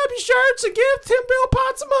AEW shirts and give 10 Bell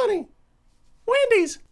Pod some money. Wendy's.